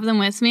didn't have them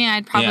with me,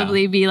 I'd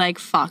probably be like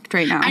fucked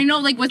right now. I know,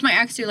 like with my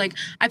ex too. Like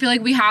I feel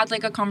like we had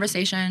like a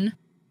conversation,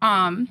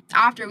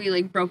 after we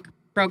like broke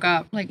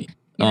up. Like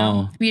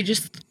we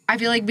just. I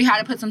feel like we had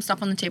to put some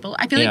stuff on the table.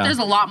 I feel like there's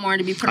a lot more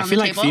to be put on the I feel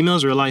table. like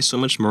females rely so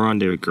much more on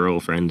their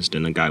girlfriends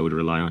than a guy would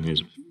rely on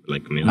his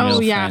male. Oh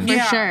Male yeah, friends. for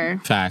Yeah.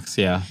 sure. Facts,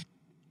 yeah.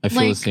 I feel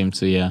the Like- same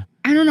too, yeah.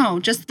 I don't know,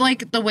 just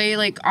like the way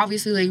like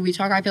obviously like we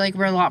talk. I feel like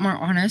we're a lot more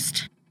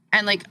honest.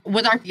 And like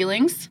with our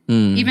feelings,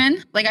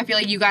 even like I feel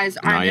like you guys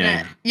aren't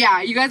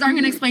you guys aren't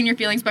gonna explain your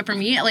feelings. But for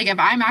me, like if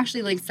I'm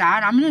actually like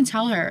sad, I'm gonna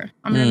tell her.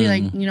 I'm gonna be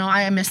like, you know,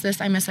 I miss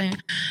this, I miss it.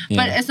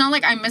 But it's not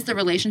like I miss the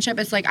relationship.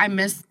 It's like I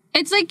miss.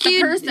 It's like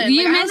the person.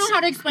 You like, miss, I don't know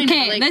how to explain it.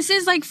 Okay, like, this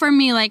is like for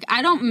me. Like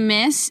I don't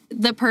miss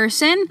the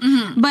person,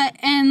 but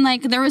and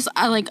like there was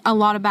like a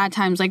lot of bad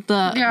times. Like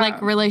the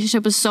like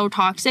relationship was so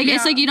toxic.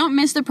 It's like you don't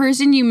miss the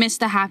person, you miss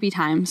the happy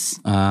times.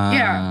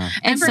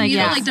 And for me,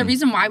 like the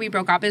reason why we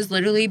broke up is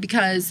literally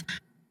because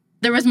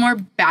there was more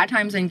bad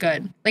times than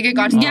good. Like it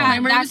got to the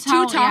point where it was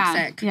too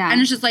toxic.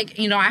 And it's just like,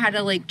 you know, I had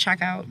to like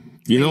check out.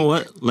 You know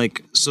what?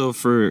 Like, so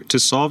to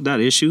solve that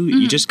issue,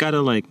 you just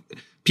gotta like,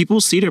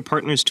 people see their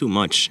partners too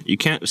much. You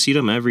can't see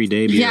them every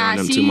day, be around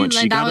them too much.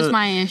 Like, that was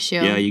my issue.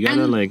 Yeah, you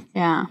gotta like.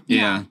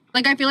 Yeah.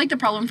 Like I feel like the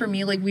problem for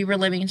me, like we were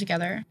living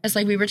together. It's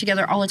like we were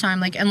together all the time.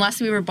 Like unless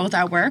we were both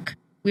at work,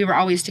 we were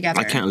always together.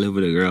 I can't live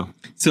with a girl.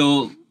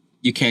 So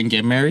you can't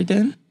get married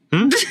then?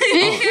 No,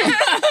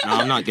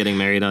 I'm not getting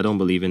married. I don't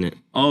believe in it.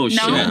 Oh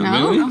shit!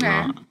 No? Really? Okay.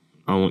 No,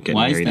 I won't get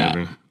Why is married that?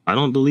 ever. I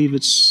don't believe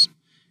it's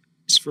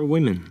for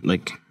women.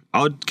 Like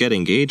I would get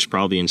engaged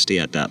probably and stay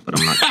at that, but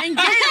I'm not.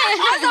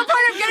 What's the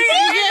point of getting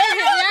engaged?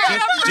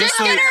 Just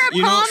so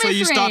you know, so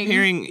you stop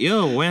hearing,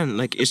 yo, when?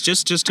 Like it's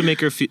just to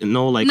make her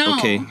know, like,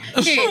 okay.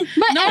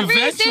 But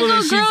every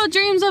single girl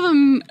dreams of of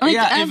being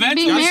That's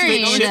married.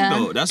 fake shit,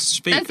 though. That's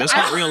fake. That's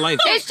not real life.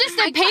 It's just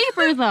a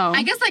paper, though.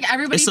 I guess like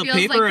everybody It's a feels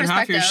paper like and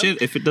half perspective. your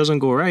shit if it doesn't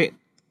go right.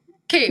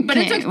 Okay, but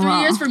it took 3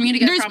 years for me to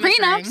get There's promise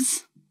prenups.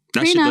 rings.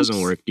 That shit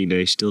doesn't work.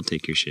 They still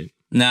take your shit.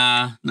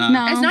 Nah.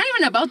 No. It's not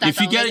even about that. If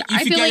you though. get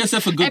like, if you get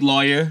yourself a good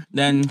lawyer,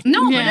 then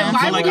no. Yeah. But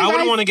why But like, would I you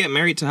wouldn't guys- want to get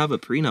married to have a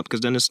prenup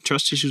because then it's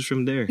trust issues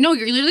from there. No,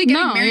 you're literally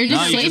getting married. You're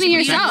just No, saving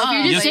you're just yourself.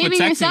 protecting- You're just saving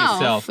protecting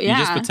yourself. You're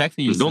just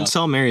protecting yourself. Don't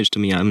sell marriage to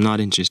me. I'm not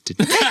interested.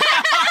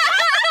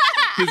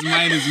 His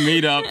mind is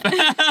made up. No,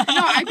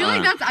 I feel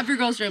like that's every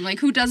girl's dream. Like,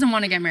 who doesn't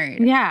want to get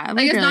married? Yeah,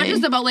 Like, it's not literally.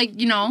 just about like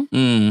you know,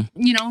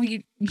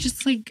 you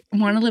just like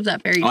want to live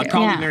that fairy tale. I'd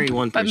probably marry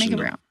one but person. make it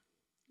though. real.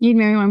 You'd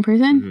marry one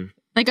person?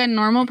 Like a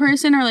normal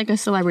person or like a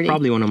celebrity?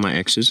 Probably one of my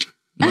exes.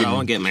 But I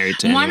won't get married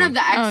to anyone. One of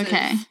the exes.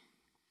 Okay.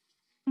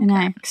 An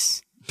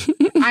ex.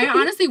 I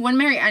honestly wouldn't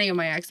marry any of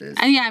my exes.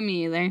 Yeah,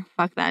 me either.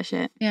 Fuck that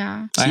shit.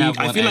 Yeah.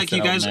 I feel like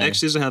you guys'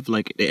 exes have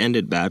like they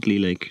ended badly,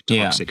 like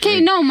toxic. Okay,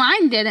 right? no,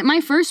 mine didn't.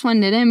 My first one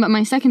didn't, but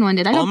my second one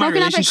did. I All got my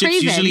broken up at relationships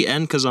Craven. usually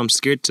end because I'm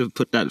scared to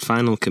put that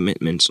final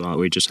commitment, so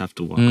we just have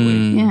to walk away.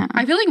 Yeah.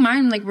 I feel like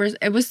mine like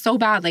it was so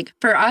bad. Like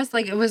for us,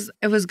 like it was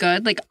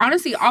good. Like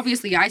honestly,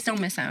 obviously, I still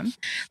miss him.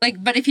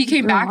 Like, but if he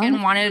came back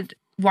and wanted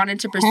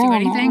to pursue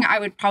anything, I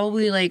would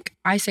probably like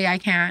I say I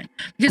can't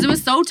because it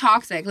was so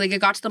toxic. Like it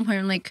got to the point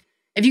where, like,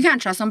 if you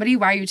can't trust somebody,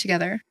 why are you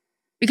together?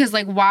 Because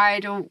like why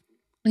don't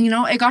you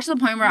know? It got to the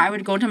point where I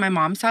would go to my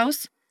mom's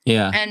house,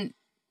 and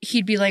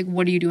he'd be like,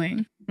 "What are you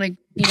doing? Like,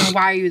 you know,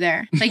 why are you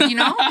there? Like, you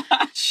know,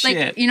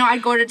 like you know,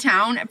 I'd go to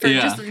town for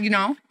just you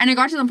know." And it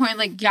got to the point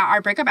like, yeah,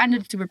 our breakup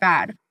ended super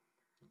bad.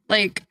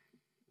 Like,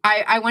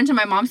 I went to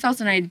my mom's house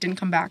and I didn't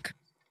come back.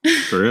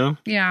 For real?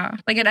 Yeah,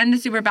 like it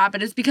ended super bad,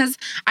 but it's because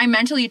I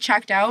mentally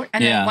checked out,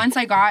 and then once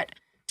I got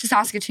to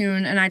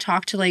Saskatoon and I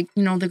talked to like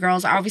you know the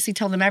girls, I obviously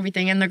tell them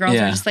everything, and the girls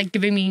are just like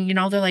giving me you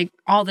know they're like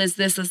all this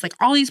like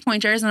all these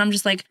pointers, and I'm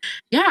just like,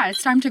 yeah,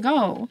 it's time to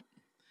go.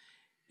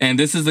 And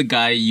this is the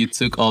guy you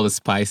took all the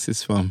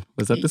spices from.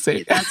 Was that the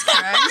same? That's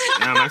correct.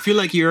 Damn, I feel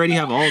like you already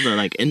have all the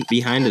like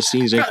behind the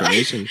scenes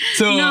information.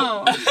 So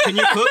No, Can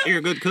you cook? You're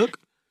a good cook.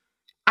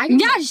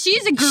 Yeah,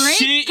 she's a great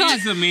she cook.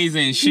 is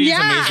amazing. She's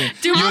amazing.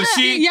 Dude,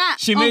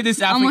 she made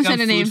this almost said African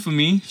her name. food for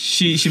me.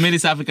 She made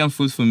this African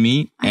food for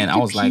me, and I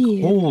was like,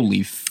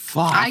 holy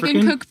fuck. I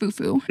can cook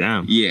fufu.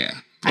 Damn. Yeah.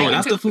 Oh,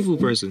 that's the fufu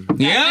person.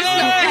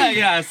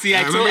 Yeah. See,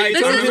 I told This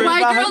you is about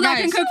my her. girl that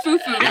can cook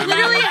fufu. I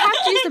literally have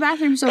to use the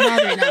bathroom so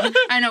bad right now.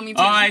 I know, me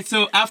too. All right,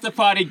 so after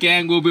party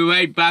gang, we'll be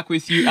right back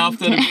with you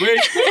after the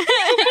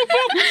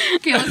break.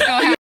 Okay, let's go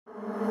ahead.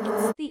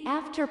 It's the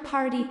After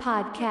Party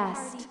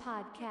Podcast.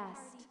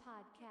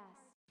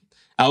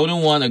 I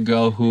wouldn't want a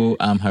girl who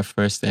her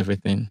first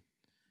everything.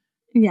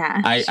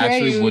 Yeah. I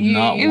actually would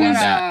not want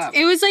that.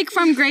 It was like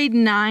from grade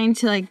 9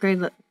 to like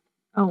grade...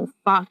 Oh,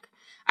 fuck.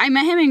 I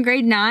met him in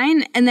grade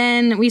 9, and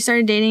then we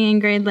started dating in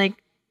grade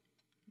like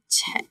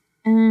 10,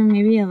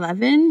 maybe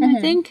 11, I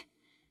think.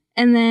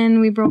 And then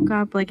we broke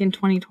up like in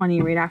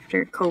 2020, right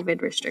after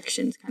COVID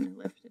restrictions kind of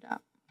lifted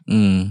up.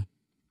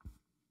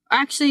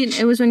 Actually,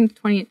 it was when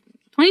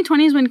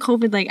 2020 is when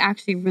COVID like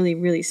actually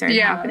really started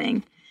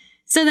happening.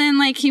 So then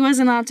like he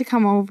wasn't allowed to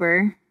come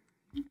over,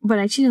 but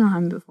I cheated on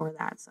him before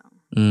that. So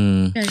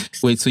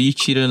Wait, so you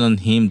cheated on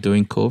him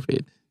during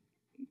COVID?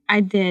 I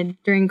did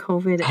during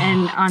COVID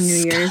and on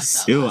New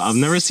Year's. Yo, I've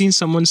never seen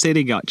someone say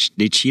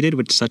they cheated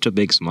with such a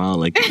big smile.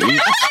 Like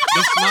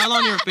the smile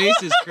on your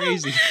face is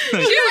crazy.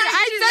 Like,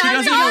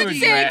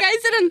 I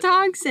said I'm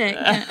toxic.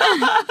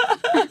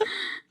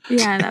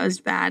 Yeah, that was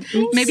bad.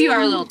 Maybe you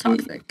are a little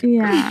toxic.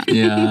 Yeah.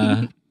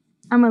 Yeah.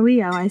 I'm a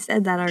Leo. I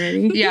said that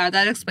already. Yeah,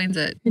 that explains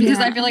it. Because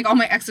I feel like all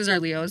my exes are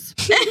Leos.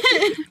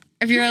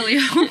 If you're a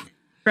Leo.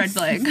 red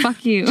flag.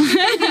 Fuck you.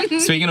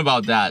 Speaking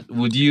about that,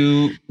 would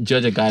you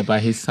judge a guy by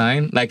his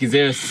sign? Like, is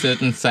there a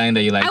certain sign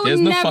that you like? I There's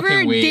would no never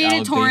fucking way date a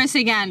I'll Taurus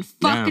again.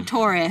 Fuck a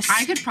Taurus.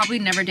 I could probably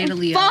never date a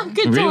Leo. Fuck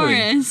a Really?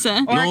 Taurus. Or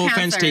a No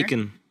offense Cancer.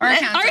 taken. Or a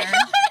Cancer.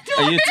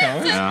 Are you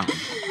Taurus? Yeah.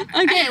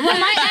 Okay, well,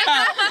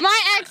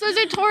 my ex was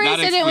a Taurus That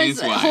and it was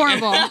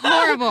explains why.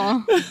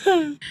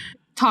 horrible.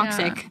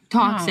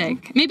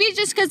 Toxic. Maybe it's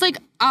just because, like,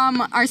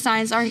 our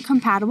signs aren't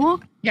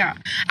compatible. Yeah.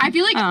 I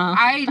feel like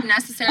I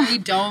necessarily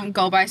don't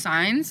go by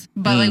signs,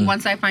 but like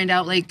once I find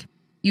out like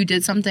you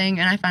did something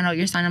and I find out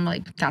your sign, I'm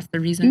like, that's the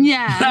reason.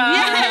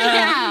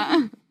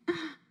 Yeah.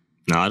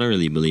 No, I don't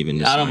really believe in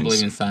this. I don't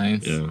believe in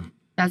signs. Yeah.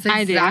 That's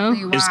I do.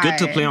 exactly why. It's good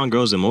to play on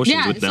girls' emotions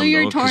Yeah, with them, so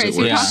you're though, a 'cause Taurus. it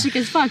You're works. toxic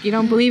as fuck. You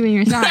don't believe in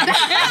your sign.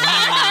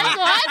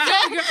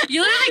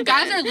 You literally,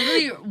 guys are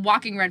literally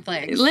walking red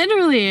flags.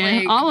 Literally,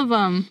 Like- all of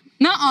them.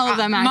 Not all of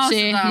them, most of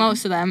actually. them.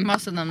 Most of them.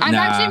 Most of them. I've Nah.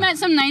 actually met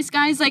some nice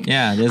guys. Like,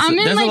 Yeah, there's I'm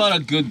in, a like- lot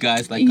of good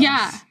guys like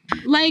yeah. us.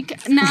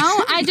 Like, now,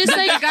 I just,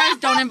 like, You guys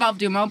don't involve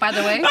Dumo, by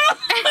the way. no,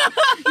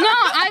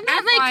 I've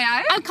met,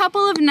 FYI. like, a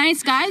couple of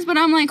nice guys, but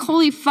I'm like,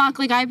 holy fuck,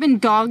 like, I've been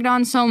dogged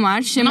on so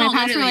much in No, my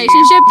past literally.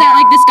 relationship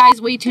that, like, this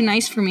guy's way too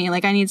nice for me.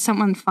 Like, I need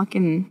someone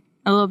fucking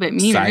a little bit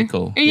meaner.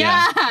 Psycho.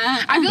 Yeah.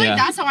 I feel like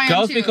that's how I am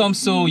Girls too. become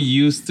so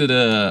used to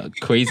the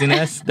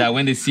craziness that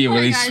when they see a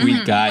really God,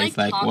 sweet guy, it's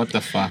like like, what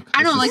the fuck?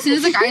 I know, This like, is- as soon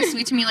as a guy is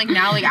sweet to me, like,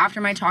 now, like, after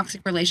my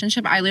toxic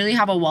relationship, I literally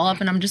have a wall up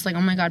and I'm just like,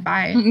 oh my God,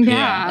 bye.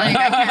 Yeah. Like,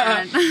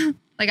 I can't.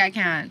 Like, I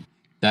can't.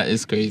 that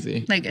is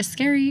crazy. Like, it's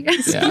scary.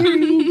 Yeah.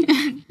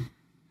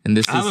 And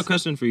this I have a is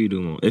question for you,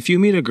 Dumo. If you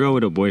meet a girl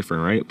with a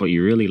boyfriend, right, but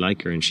you really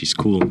like her and she's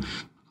cool,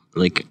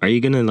 like, are you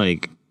gonna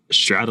like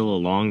straddle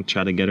along,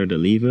 try to get her to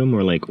leave him,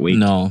 or like wait?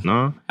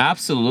 No.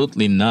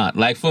 Absolutely not.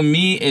 Like, for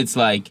me, it's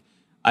like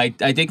I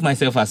take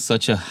myself as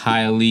such a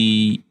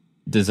highly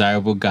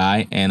desirable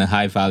guy and a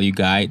high value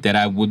guy that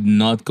I would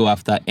not go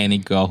after any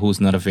girl who's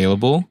not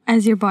available.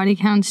 As your body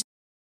counts.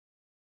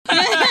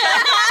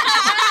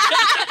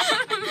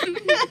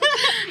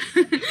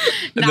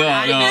 No,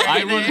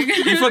 I would.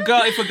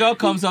 If a girl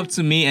comes up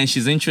to me and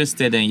she's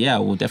interested, then yeah,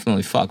 we'll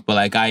definitely fuck. But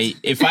like,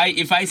 if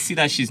I see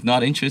that she's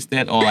not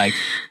interested, or like,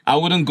 I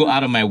wouldn't go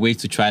out of my way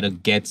to try to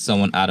get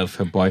someone out of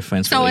her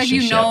boyfriend's So if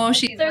relationship. you know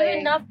she's There's like,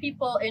 enough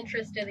people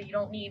interested that you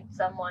don't need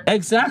someone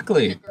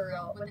Exactly. with a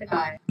girl, with a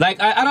guy.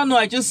 Like, I don't know.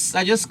 I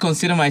just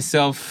consider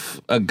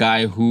myself a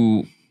guy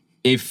who,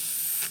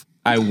 if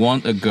I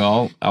want a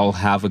girl, I'll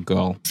have a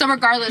girl. so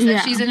regardless, Yeah.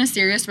 if she's in a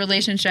serious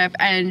relationship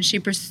and she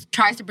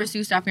tries to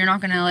pursue stuff, you're not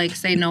gonna like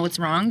say no, it's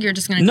wrong. You're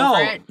just gonna go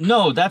for it.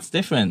 No, that's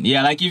different.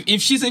 Yeah, like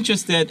if she's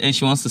interested and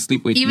she wants to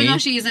sleep with Even me, though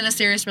she's in a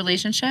serious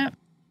relationship.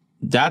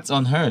 that's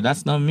on her.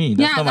 That's not me.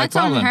 That's Yeah, not my that's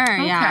on problem. her.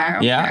 Yeah.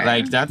 Okay. Yeah,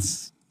 like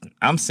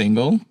I'm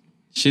single.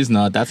 She's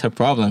not. That's her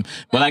problem.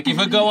 But like, if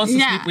a girl wants to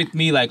Yeah. sleep with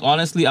me, like,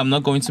 honestly, I'm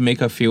not going to make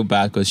her feel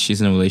bad because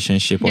she's in a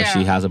relationship or Yeah.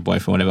 she has a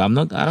boyfriend, whatever.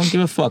 I don't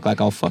give a fuck.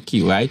 Like, I'll fuck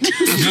you, right?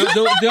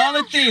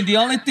 the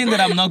only thing that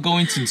I'm not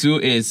going to do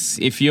is,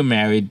 if you're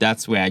married,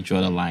 that's where I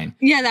draw the line.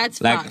 Yeah, that's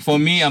Like, fucked. for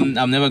me, I'm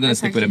never gonna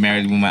sleep with a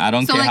married woman. I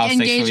don't So care how like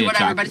engaged, sexually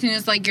whatever. But attractive. as soon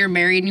as like you're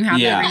married and you have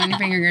that ring on your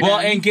finger, you're Well,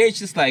 done.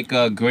 engaged is like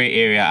a gray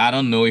area. I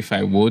don't know if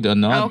I would or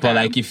not. Okay. But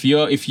like,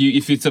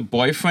 if it's a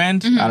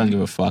boyfriend, I don't give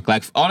a fuck.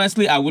 Like,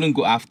 honestly, I wouldn't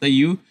go after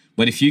you.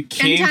 But if you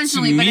came to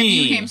Intentionally, but if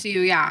you me came to you,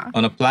 yeah.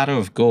 on a platter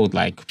of gold,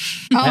 like,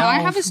 Oh, I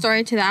have a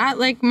story to that.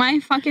 Like, my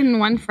fucking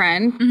one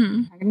friend,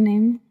 I can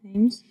name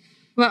names,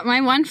 but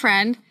my one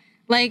friend,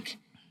 like,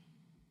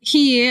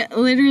 he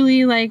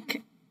literally,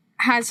 like,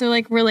 has a,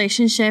 like,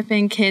 relationship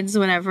and kids,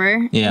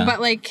 whatever. Yeah.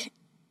 But, like,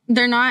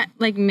 they're not,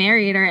 like,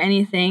 married or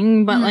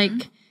anything, but,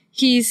 like,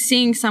 he's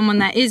seeing someone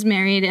that is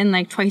married and,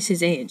 like, twice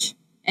his age.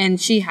 And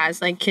she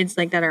has, like, kids,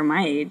 like, that are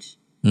my age.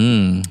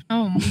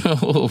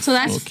 Oh, So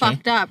that's okay.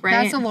 fucked up,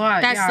 right? That's a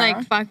lot, That's, yeah.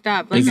 like, fucked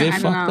up. Like, Is it I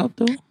don't fucked know. up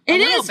though? It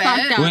little is bit.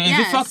 fucked up, Wait, yes.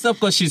 is it fucked up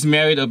because she's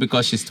married or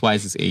because she's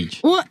twice his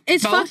age? Well,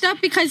 it's Both? fucked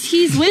up because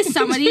he's with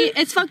somebody.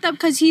 It's fucked up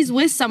because he's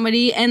with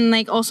somebody, and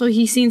like also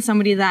he's seen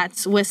somebody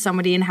that's with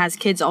somebody and has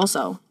kids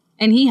also,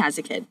 and he has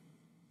a kid.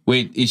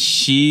 Wait, is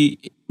she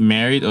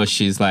married or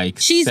she's like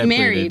She's separated?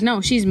 married.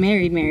 No, she's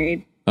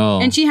married, Oh,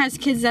 and she has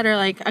kids that are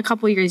like a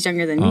couple years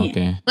younger than me.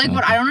 okay. like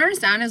what I don't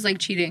understand is like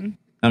cheating.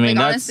 I mean,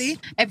 Like that's honestly,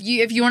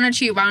 if you want to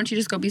cheat, why don't you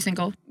just go be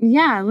single?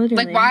 Yeah,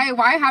 literally. Like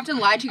why have to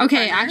lie to your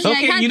Okay, partner? actually,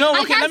 Okay, I can't, you know, I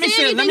okay, can't let me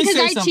say anything 'cause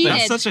I something. cheated.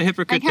 That's such a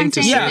hypocrite I can't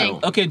thing to say say. yeah.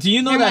 anything. Okay, do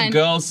you know Never that mind.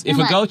 girls, if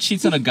Never a girl mind.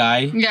 cheats on a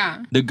guy,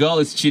 Yeah. the girl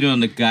is cheating on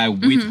the guy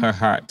with her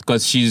heart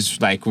because she's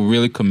like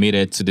really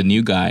committed to the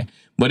new guy.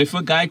 But if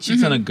a guy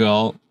cheats on a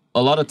girl,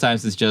 a lot of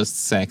times it's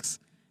just sex,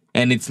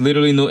 and it's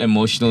literally no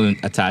emotional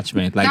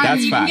attachment. Like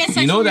that's you can get facts.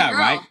 sex You know from your that, girl.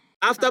 right?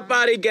 After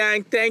Party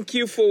Gang, thank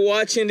you for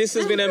watching. This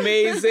has been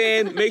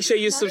amazing. Make sure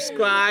you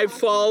subscribe,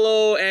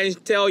 follow, and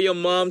tell your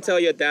mom, tell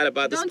your dad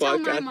about this Don't tell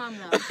podcast. my mom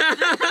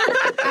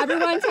though.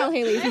 Everyone tell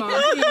Haley's mom.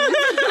 Tell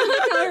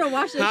her to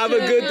watch this Have a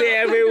shit. good day,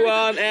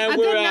 everyone, and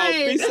we're good out.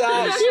 night. Peace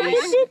out. It's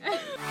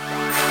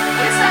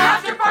the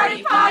After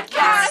Party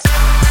Podcast.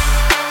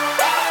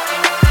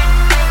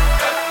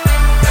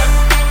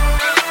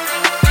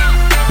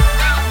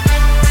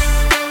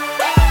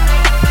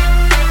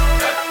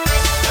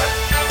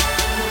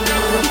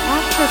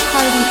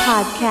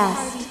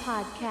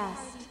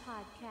 Podcast.